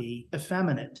not be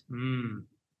effeminate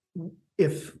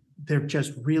if they're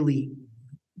just really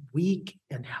weak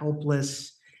and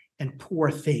helpless and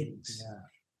poor things.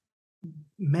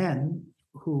 Men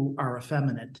who are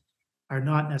effeminate are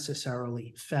not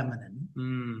necessarily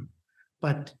feminine,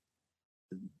 but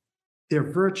their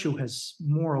virtue has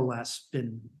more or less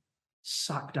been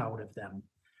sucked out of them,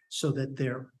 so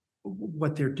that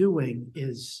what they're doing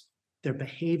is they're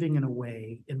behaving in a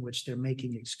way in which they're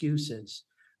making excuses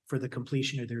for the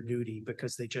completion of their duty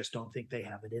because they just don't think they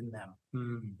have it in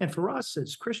them. And for us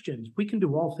as Christians, we can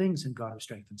do all things in God who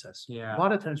strengthens us. A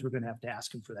lot of times we're going to have to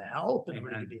ask him for the help in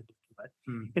order to be able to do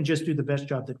it, and just do the best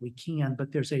job that we can.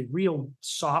 But there's a real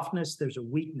softness, there's a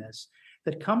weakness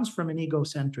that comes from an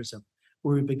egocentrism,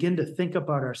 where we begin to think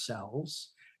about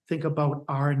ourselves, think about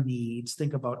our needs,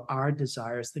 think about our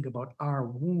desires, think about our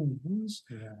wounds,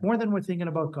 more than we're thinking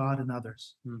about God and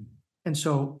others. And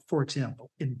so, for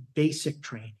example, in basic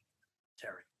training,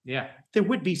 Terry, there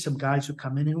would be some guys who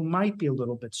come in who might be a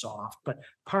little bit soft, but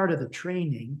part of the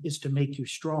training is to make you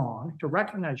strong, to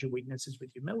recognize your weaknesses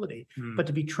with humility, but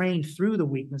to be trained through the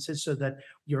weaknesses so that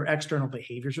your external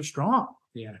behaviors are strong.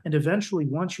 And eventually,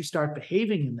 once you start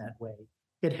behaving in that way,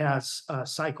 it has a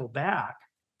cycle back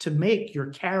to make your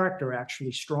character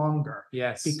actually stronger.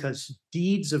 Because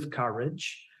deeds of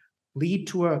courage lead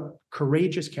to a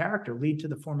courageous character, lead to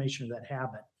the formation of that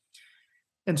habit.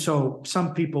 And so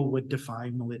some people would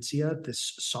define militia,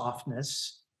 this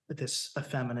softness, this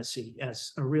effeminacy,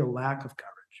 as a real lack of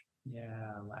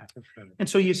courage. Lack of courage. And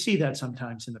so you see that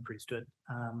sometimes in the priesthood,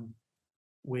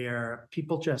 where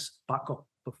people just buckle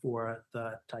before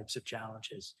the types of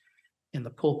challenges. In the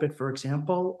pulpit, for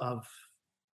example, of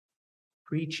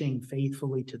preaching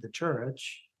faithfully to the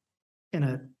church in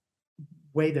a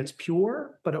way that's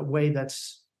pure, but a way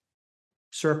that's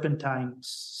serpentine,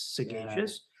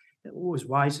 sagacious. It was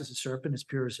wise as a serpent, as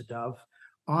pure as a dove,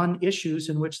 on issues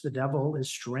in which the devil is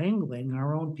strangling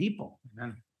our own people.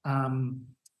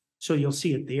 So you'll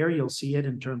see it there. You'll see it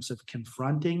in terms of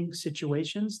confronting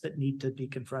situations that need to be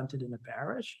confronted in a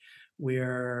parish,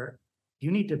 where you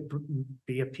need to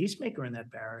be a peacemaker in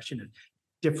that parish. And if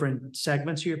different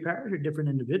segments of your parish or different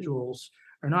individuals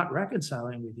are not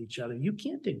reconciling with each other, you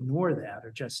can't ignore that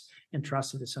or just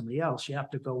entrust it to somebody else. You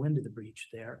have to go into the breach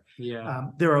there.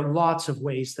 There are lots of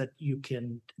ways that you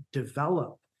can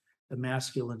develop the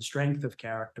masculine strength of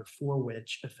character, for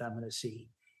which effeminacy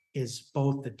is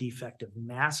both the defect of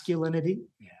masculinity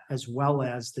as well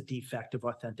as the defect of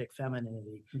authentic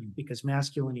femininity, because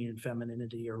masculinity and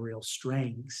femininity are real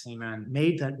strengths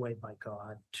made that way by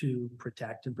God to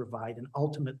protect and provide, and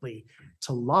ultimately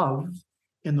to love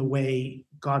in the way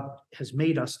God has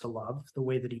made us to love, the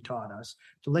way that he taught us,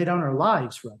 to lay down our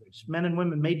lives for others. Men and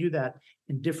women may do that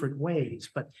in different ways,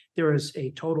 but there is a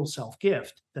total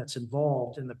self-gift that's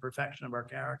involved in the perfection of our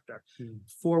character,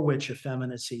 for which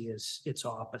effeminacy is its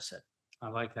opposite. I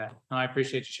like that. No, I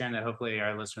appreciate you sharing that. Hopefully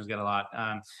our listeners get a lot.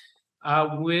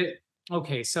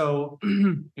 Okay, so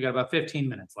we got about 15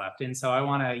 minutes left. And so I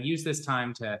want to use this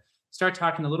time to start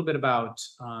talking a little bit about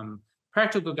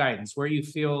practical guidance, where you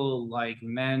feel like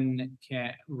men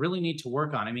can really need to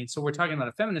work on. I mean, so we're talking about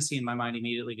effeminacy, and my mind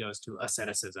immediately goes to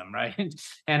asceticism, right?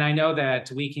 And I know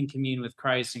that we can commune with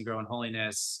Christ and grow in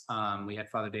holiness. We had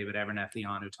Father David Abernethy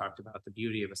on, who talked about the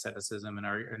beauty of asceticism,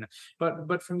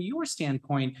 but from your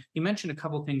standpoint, you mentioned a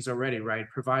couple things already, right?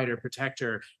 Provider,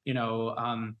 protector,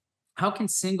 how can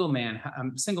single men,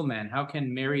 how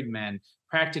can married men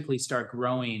practically start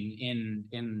growing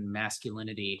in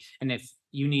masculinity? And if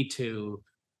you need to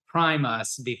prime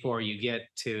us before you get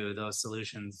to those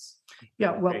solutions.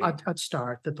 Well, I'd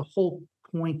start that the whole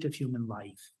point of human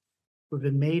life, we've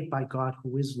been made by God,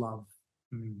 who is love,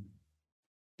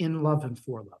 in love and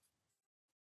for love.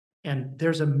 And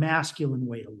there's a masculine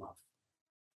way to love.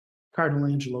 Cardinal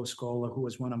Angelo Scola, who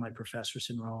was one of my professors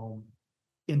in Rome,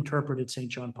 interpreted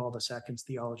St. John Paul II's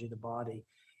theology of the body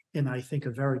in, I think, a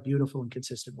very beautiful and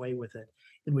consistent way with it,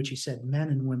 in which he said men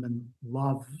and women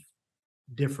love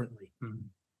differently.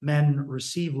 Men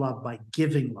receive love by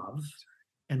giving love,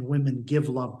 and women give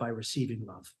love by receiving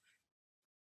love.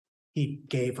 he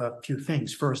gave a few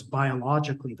things. First,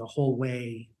 biologically, the whole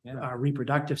way our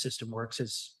reproductive system works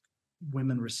is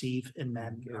women receive and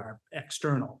men are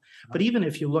external. But even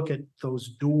if you look at those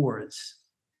doors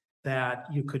that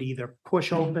you could either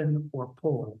push open or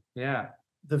pull,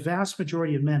 the vast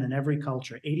majority of men in every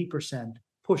culture, 80%,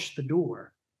 push the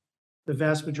door. The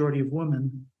vast majority of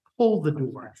women pull the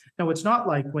door. Now, it's not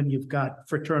like when you've got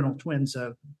fraternal twins,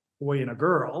 a boy and a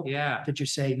girl, that you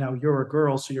say, now you're a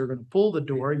girl, so you're going to pull the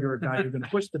door. You're a guy, you're going to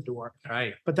push the door.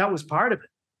 Right. But that was part of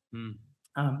it.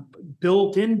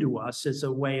 Built into us as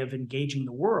a way of engaging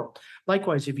the world.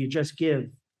 Likewise, if you just give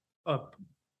a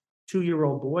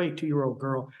 2-year-old boy, 2-year-old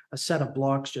girl, a set of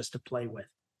blocks just to play with,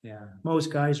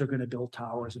 most guys are going to build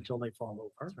towers until they fall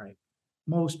over. That's right.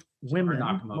 Most women,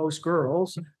 most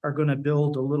girls are going to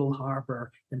build a little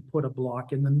harbor and put a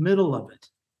block in the middle of it.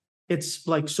 It's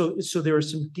like, so there are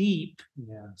some deep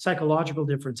psychological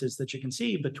differences that you can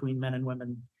see between men and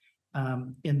women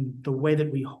in the way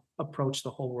that we approach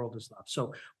the whole world as love.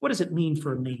 So what does it mean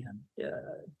for a man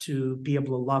to be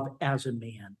able to love as a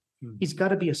man? He's got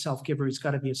to be a self-giver. He's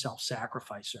got to be a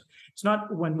self-sacrificer. It's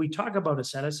not, when we talk about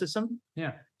asceticism,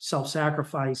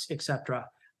 self-sacrifice, etc.,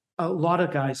 a lot of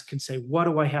guys can say, what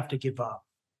do I have to give up?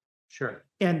 Sure.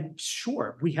 And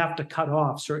sure, we have to cut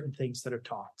off certain things that are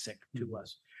toxic to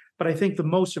us. But I think the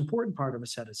most important part of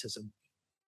asceticism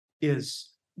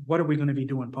is, what are we going to be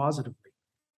doing positively?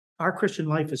 Our Christian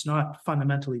life is not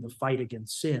fundamentally the fight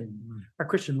against sin. Our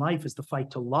Christian life is the fight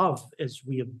to love as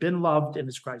we have been loved and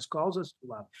as Christ calls us to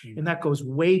love. And that goes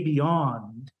way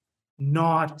beyond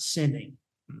not sinning.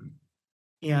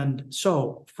 And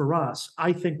so for us,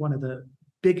 I think one of the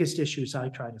biggest issues I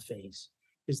try to face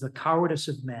is the cowardice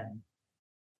of men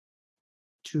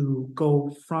to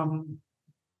go from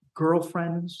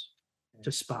girlfriends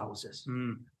to spouses.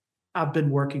 I've been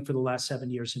working for the last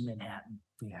 7 years in Manhattan.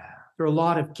 There are a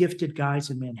lot of gifted guys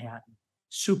in Manhattan,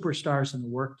 superstars in the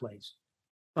workplace,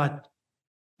 but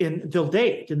they'll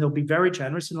date and they'll be very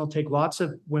generous and they'll take lots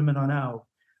of women on out,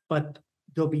 but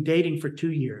they'll be dating for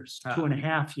 2 years,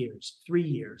 2.5 years, 3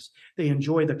 years. They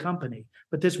enjoy the company,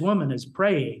 but this woman is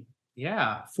praying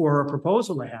for a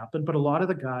proposal to happen, but a lot of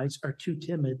the guys are too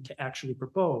timid to actually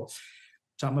propose.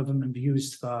 Some of them have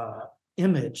used the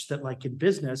image that, like in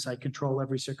business, I control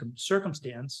every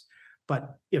circumstance.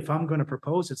 But if I'm going to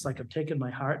propose, it's like I'm taking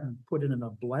my heart and put it in a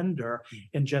blender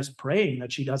and just praying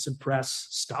that she doesn't press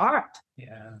start.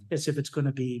 As if it's going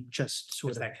to be just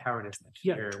sort of that cowardice.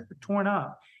 Torn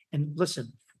up. And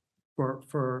listen,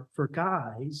 for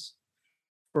guys,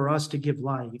 for us to give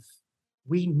life,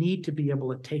 we need to be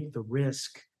able to take the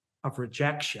risk of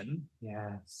rejection.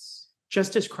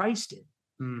 Just as Christ did.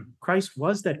 Christ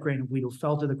was that grain of wheat who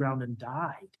fell to the ground and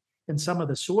died. And some of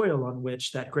the soil on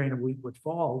which that grain of wheat would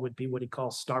fall would be what he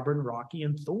calls stubborn, rocky,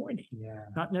 and thorny.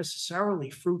 Not necessarily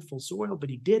fruitful soil, but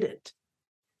he did it.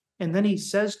 And then he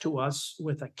says to us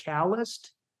with a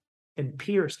calloused and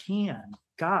pierced hand,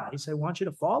 guys, I want you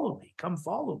to follow me. Come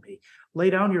follow me. Lay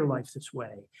down your life this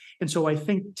way. And so I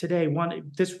think today,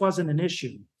 this wasn't an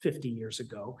issue 50 years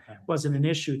ago, wasn't an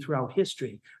issue throughout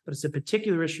history, but it's a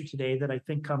particular issue today that I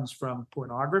think comes from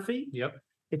pornography.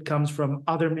 It comes from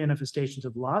other manifestations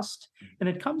of lust, and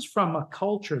it comes from a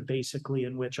culture basically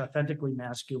in which authentically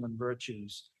masculine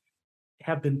virtues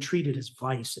have been treated as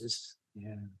vices.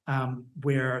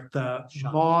 Where the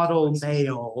model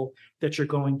male that you're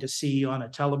going to see on a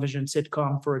television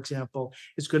sitcom, for example,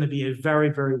 is going to be a very,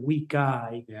 very weak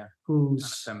guy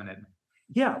who's feminine.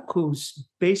 Who's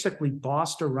basically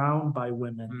bossed around by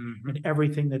women, and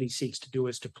everything that he seeks to do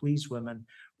is to please women,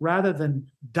 rather than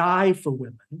die for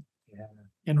women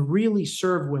and really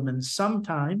serve women,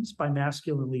 sometimes by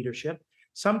masculine leadership,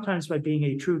 sometimes by being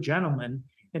a true gentleman,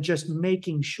 and just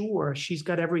making sure she's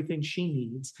got everything she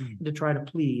needs to try to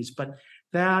please. But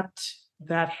that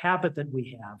habit that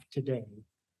we have today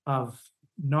of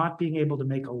not being able to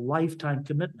make a lifetime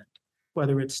commitment,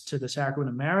 whether it's to the sacrament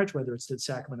of marriage, whether it's to the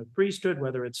sacrament of priesthood,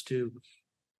 whether it's to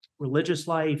religious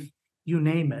life, you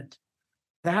name it,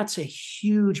 that's a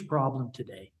huge problem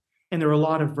today. And there are a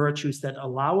lot of virtues that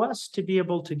allow us to be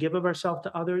able to give of ourselves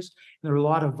to others. And there are a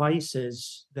lot of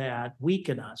vices that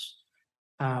weaken us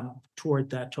toward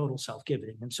that total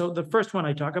self-giving. And so the first one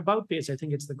I talk about, because I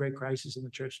think it's the great crisis in the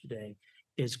church today,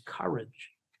 is courage.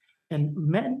 And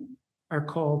men are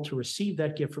called to receive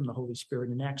that gift from the Holy Spirit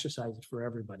and exercise it for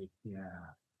everybody.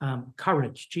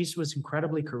 Courage. Jesus was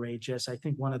incredibly courageous. I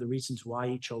think one of the reasons why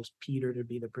he chose Peter to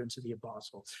be the Prince of the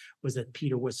Apostles was that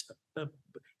Peter was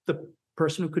the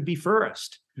person who could be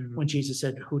first when Jesus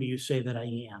said, "Who do you say that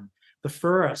I am?" The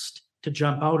first to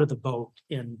jump out of the boat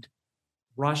and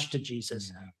rush to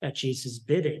Jesus at Jesus'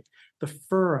 bidding. The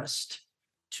first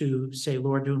to say,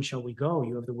 Lord, to whom shall we go?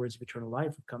 You have the words of eternal life.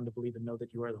 We've come to believe and know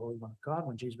that you are the Holy One of God.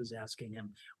 When Jesus was asking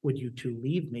him, would you too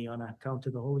leave me on account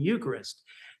of the Holy Eucharist?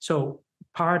 So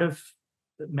part of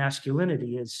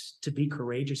masculinity is to be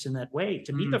courageous in that way,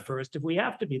 to be the first if we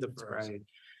have to be the first. Right.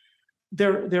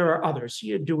 There are others.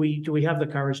 Do we have the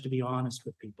courage to be honest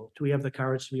with people? Do we have the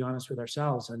courage to be honest with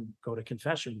ourselves and go to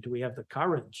confession? Do we have the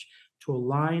courage to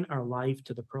align our life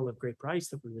to the pearl of great price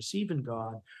that we receive in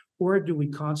God? Or do we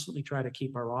constantly try to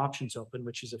keep our options open,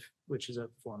 which is a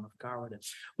form of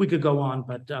cowardice? We could go on,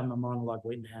 but a monologue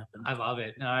waiting to happen. I love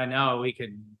it. I know we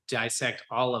could dissect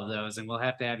all of those, and we'll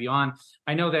have to have you on.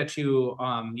 I know that you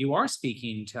are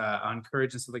speaking on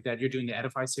courage and stuff like that. You're doing the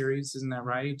Edify series, isn't that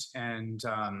right? And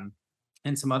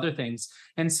some other things.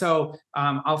 And so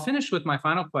I'll finish with my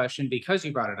final question because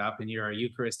you brought it up and you're a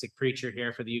Eucharistic preacher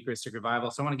here for the Eucharistic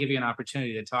Revival. So I want to give you an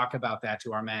opportunity to talk about that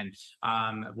to our men.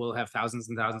 We'll have thousands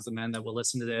and thousands of men that will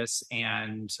listen to this,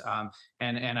 and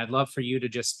I'd love for you to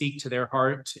just speak to their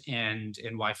heart and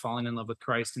why falling in love with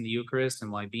Christ in the Eucharist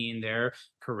and why being there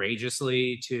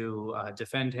courageously to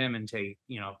defend him and to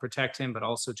protect him, but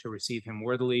also to receive him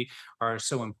worthily are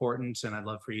so important. And I'd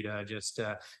love for you to just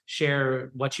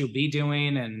share what you'll be doing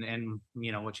and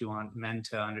what you want men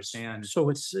to understand. So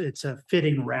it's a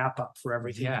fitting wrap up for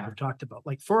everything that we've talked about.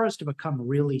 Like for us to become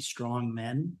really strong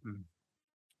men,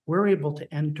 we're able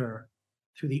to enter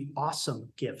through the awesome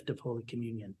gift of Holy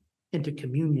Communion into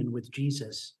communion with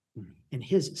Jesus and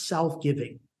his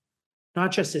self-giving,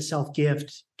 not just his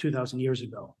self-gift 2,000 years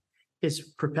ago,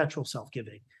 his perpetual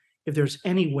self-giving. If there's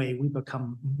any way we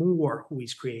become more who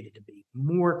he's created to be,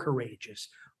 more courageous,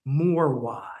 more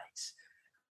wise,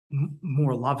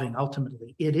 more loving,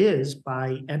 ultimately, it is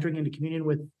by entering into communion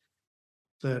with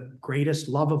the greatest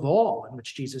love of all, in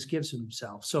which Jesus gives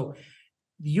himself. So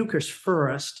the Eucharist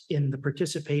first in the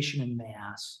participation in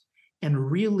Mass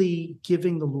and really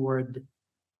giving the Lord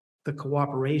the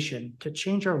cooperation to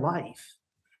change our life.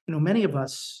 Many of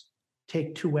us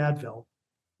take 2 Advil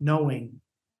knowing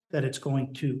that it's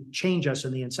going to change us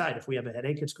on the inside. If we have a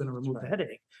headache, it's going to remove the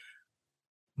headache.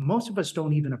 Most of us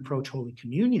don't even approach Holy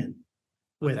Communion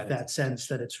with that sense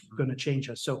that it's going to change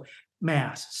us. So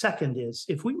Mass. Second is,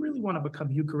 if we really want to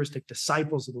become Eucharistic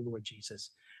disciples of the Lord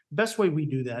Jesus, the best way we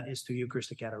do that is through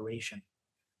Eucharistic adoration,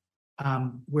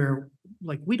 where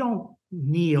we don't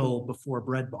kneel before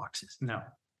bread boxes. No.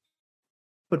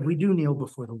 But we do kneel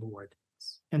before the Lord.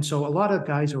 And so a lot of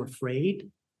guys are afraid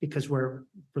because we're,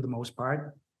 for the most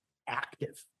part,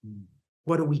 active.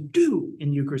 What do we do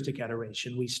in Eucharistic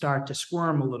adoration? We start to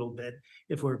squirm a little bit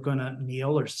if we're going to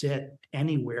kneel or sit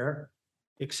anywhere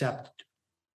except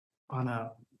on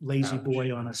a lazy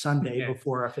boy on a Sunday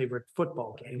before our favorite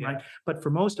football game, right? But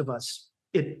for most of us,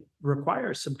 it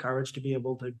requires some courage to be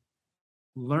able to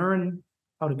learn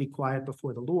how to be quiet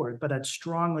before the Lord. But I'd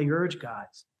strongly urge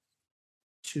guys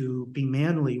to be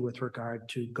manly with regard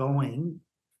to going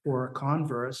for a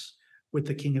converse with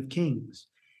the King of Kings,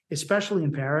 especially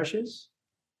in parishes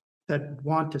that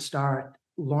want to start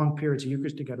long periods of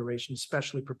Eucharistic adoration,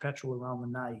 especially perpetual around the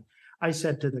night. I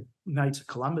said to the Knights of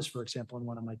Columbus, for example, in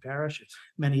one of my parishes,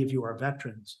 many of you are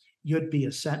veterans, you'd be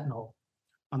a sentinel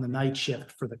on the night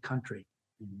shift for the country.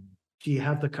 Do you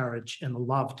have the courage and the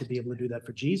love to be able to do that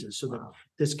for Jesus so that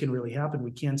this can really happen?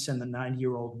 We can't send the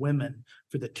 90-year-old women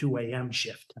for the 2 a.m.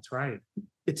 shift. That's right.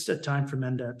 It's a time for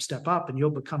men to step up, and you'll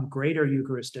become greater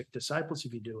Eucharistic disciples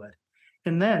if you do it.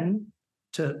 And then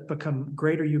to become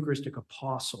greater Eucharistic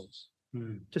apostles,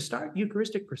 to start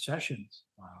Eucharistic processions.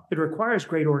 It requires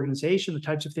great organization, the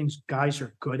types of things guys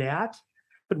are good at,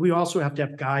 but we also have to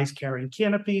have guys carrying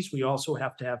canopies. We also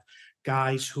have to have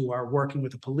guys who are working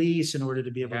with the police in order to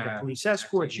be able to get police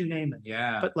escorts, you name it.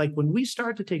 But when we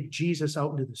start to take Jesus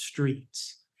out into the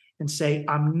streets and say,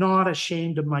 I'm not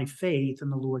ashamed of my faith in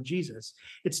the Lord Jesus,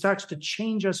 it starts to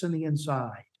change us on the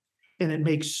inside. And it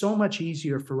makes so much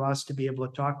easier for us to be able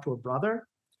to talk to a brother,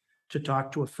 to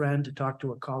talk to a friend, to talk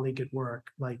to a colleague at work,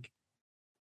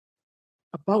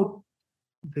 about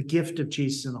the gift of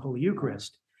Jesus in the Holy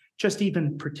Eucharist. Just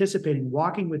even participating,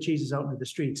 walking with Jesus out into the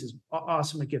streets, is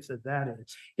awesome a gift that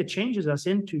is. It changes us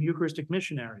into Eucharistic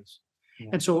missionaries.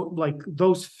 And so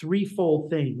those threefold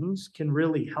things can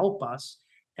really help us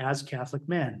as Catholic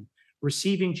men,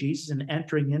 receiving Jesus and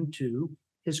entering into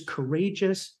his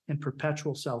courageous and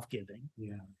perpetual self-giving.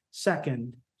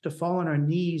 Second, to fall on our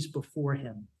knees before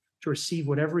him, to receive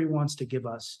whatever he wants to give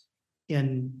us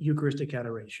in Eucharistic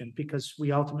adoration, because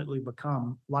we ultimately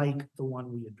become like the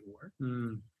one we adore.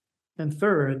 And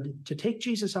third, to take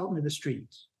Jesus out into the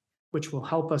streets, which will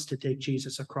help us to take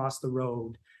Jesus across the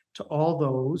road to all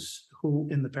those who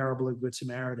in the parable of Good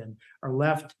Samaritan are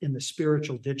left in the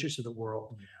spiritual ditches of the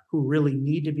world, who really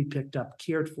need to be picked up,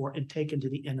 cared for, and taken to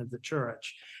the inn of the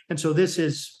church. And so this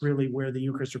is really where the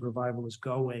Eucharistic revival is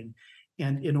going.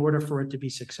 And in order for it to be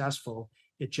successful,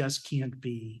 it just can't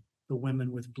be the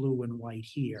women with blue and white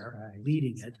here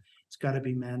leading it. It's got to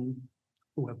be men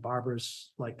who have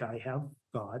barbers like I have,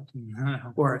 God,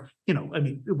 or, you know, I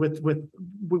mean,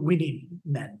 we need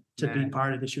men to be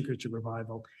part of this Eucharistic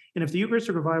revival. And if the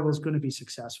Eucharistic revival is going to be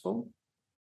successful,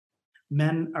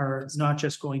 men are not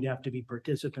just going to have to be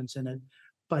participants in it,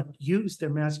 but use their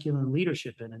masculine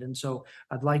leadership in it. And so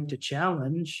I'd like to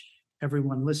challenge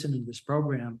everyone listening to this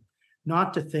program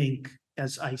not to think,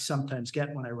 as I sometimes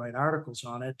get when I write articles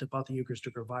on it about the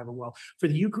Eucharistic revival. Well, for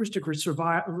the Eucharistic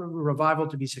revival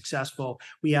to be successful,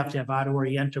 we have to have ad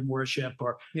orientem worship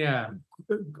or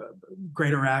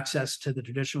greater access to the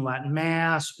traditional Latin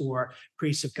Mass, or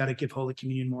priests have got to give Holy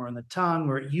Communion more on the tongue,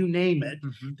 or you name it.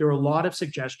 There are a lot of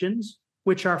suggestions,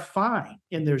 which are fine.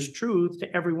 And there's truth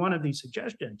to every one of these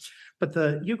suggestions. But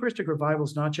the Eucharistic revival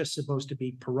is not just supposed to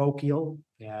be parochial,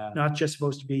 not just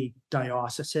supposed to be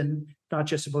diocesan, not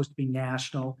just supposed to be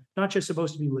national, not just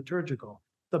supposed to be liturgical.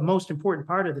 The most important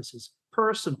part of this is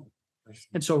personal.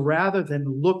 And so rather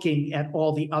than looking at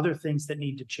all the other things that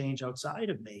need to change outside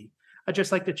of me, I'd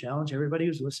just like to challenge everybody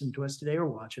who's listening to us today or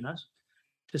watching us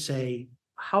to say,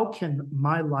 how can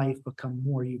my life become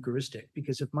more Eucharistic?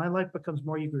 Because if my life becomes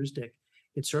more Eucharistic,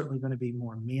 it's certainly going to be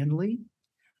more manly,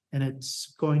 and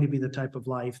it's going to be the type of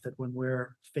life that when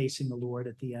we're facing the Lord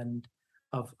at the end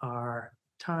of our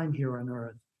time here on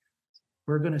earth,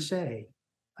 we're going to say,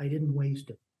 I didn't waste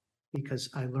it because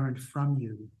I learned from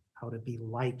you how to be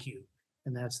like you.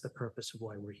 And that's the purpose of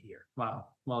why we're here. Wow.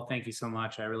 Well, thank you so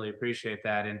much. I really appreciate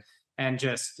that. And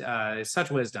just such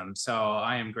wisdom. So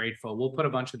I am grateful. We'll put a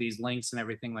bunch of these links and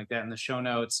everything like that in the show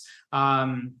notes.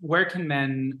 Where can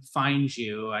men find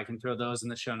you? I can throw those in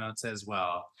the show notes as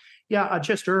well. Yeah, I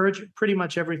just urge pretty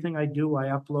much everything I do, I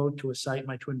upload to a site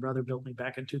my twin brother built me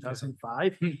back in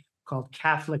 2005 called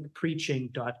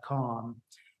CatholicPreaching.com.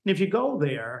 And if you go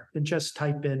there and just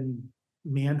type in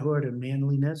manhood or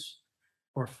manliness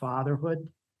or fatherhood,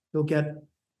 you'll get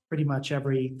pretty much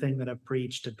everything that I've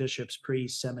preached to bishops,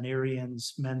 priests,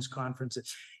 seminarians, men's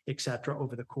conferences, etc.,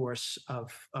 over the course of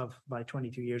my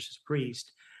 22 years as a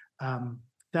priest.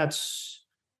 That's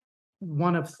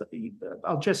one of the,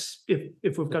 I'll just,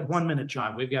 if we've got 1 minute,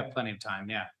 John. We've got plenty of time,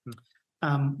 yeah.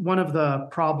 One of the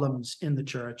problems in the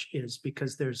church is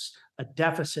because there's a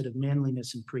deficit of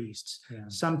manliness in priests.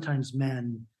 Sometimes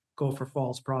men go for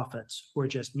false prophets who are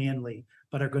just manly,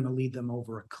 but are going to lead them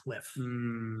over a cliff.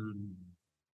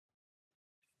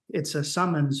 It's a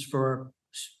summons for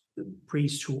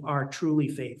priests who are truly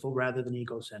faithful rather than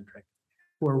egocentric,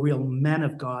 who are real men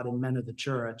of God and men of the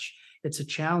church. It's a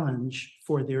challenge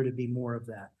for there to be more of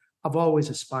that. I've always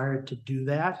aspired to do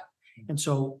that. And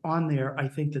so on there, I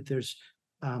think that there's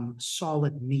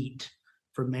solid meat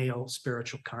for male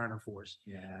spiritual carnivores.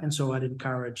 And so I'd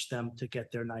encourage them to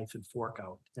get their knife and fork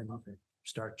out and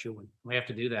start chewing. We have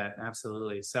to do that.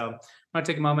 Absolutely. So I want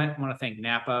to take a moment. I want to thank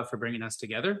Napa for bringing us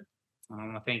together. I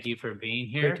want to thank you for being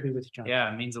here. Great to be with you, John.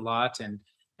 Yeah, it means a lot. And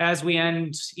as we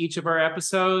end each of our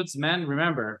episodes, men,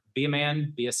 remember, be a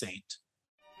man, be a saint.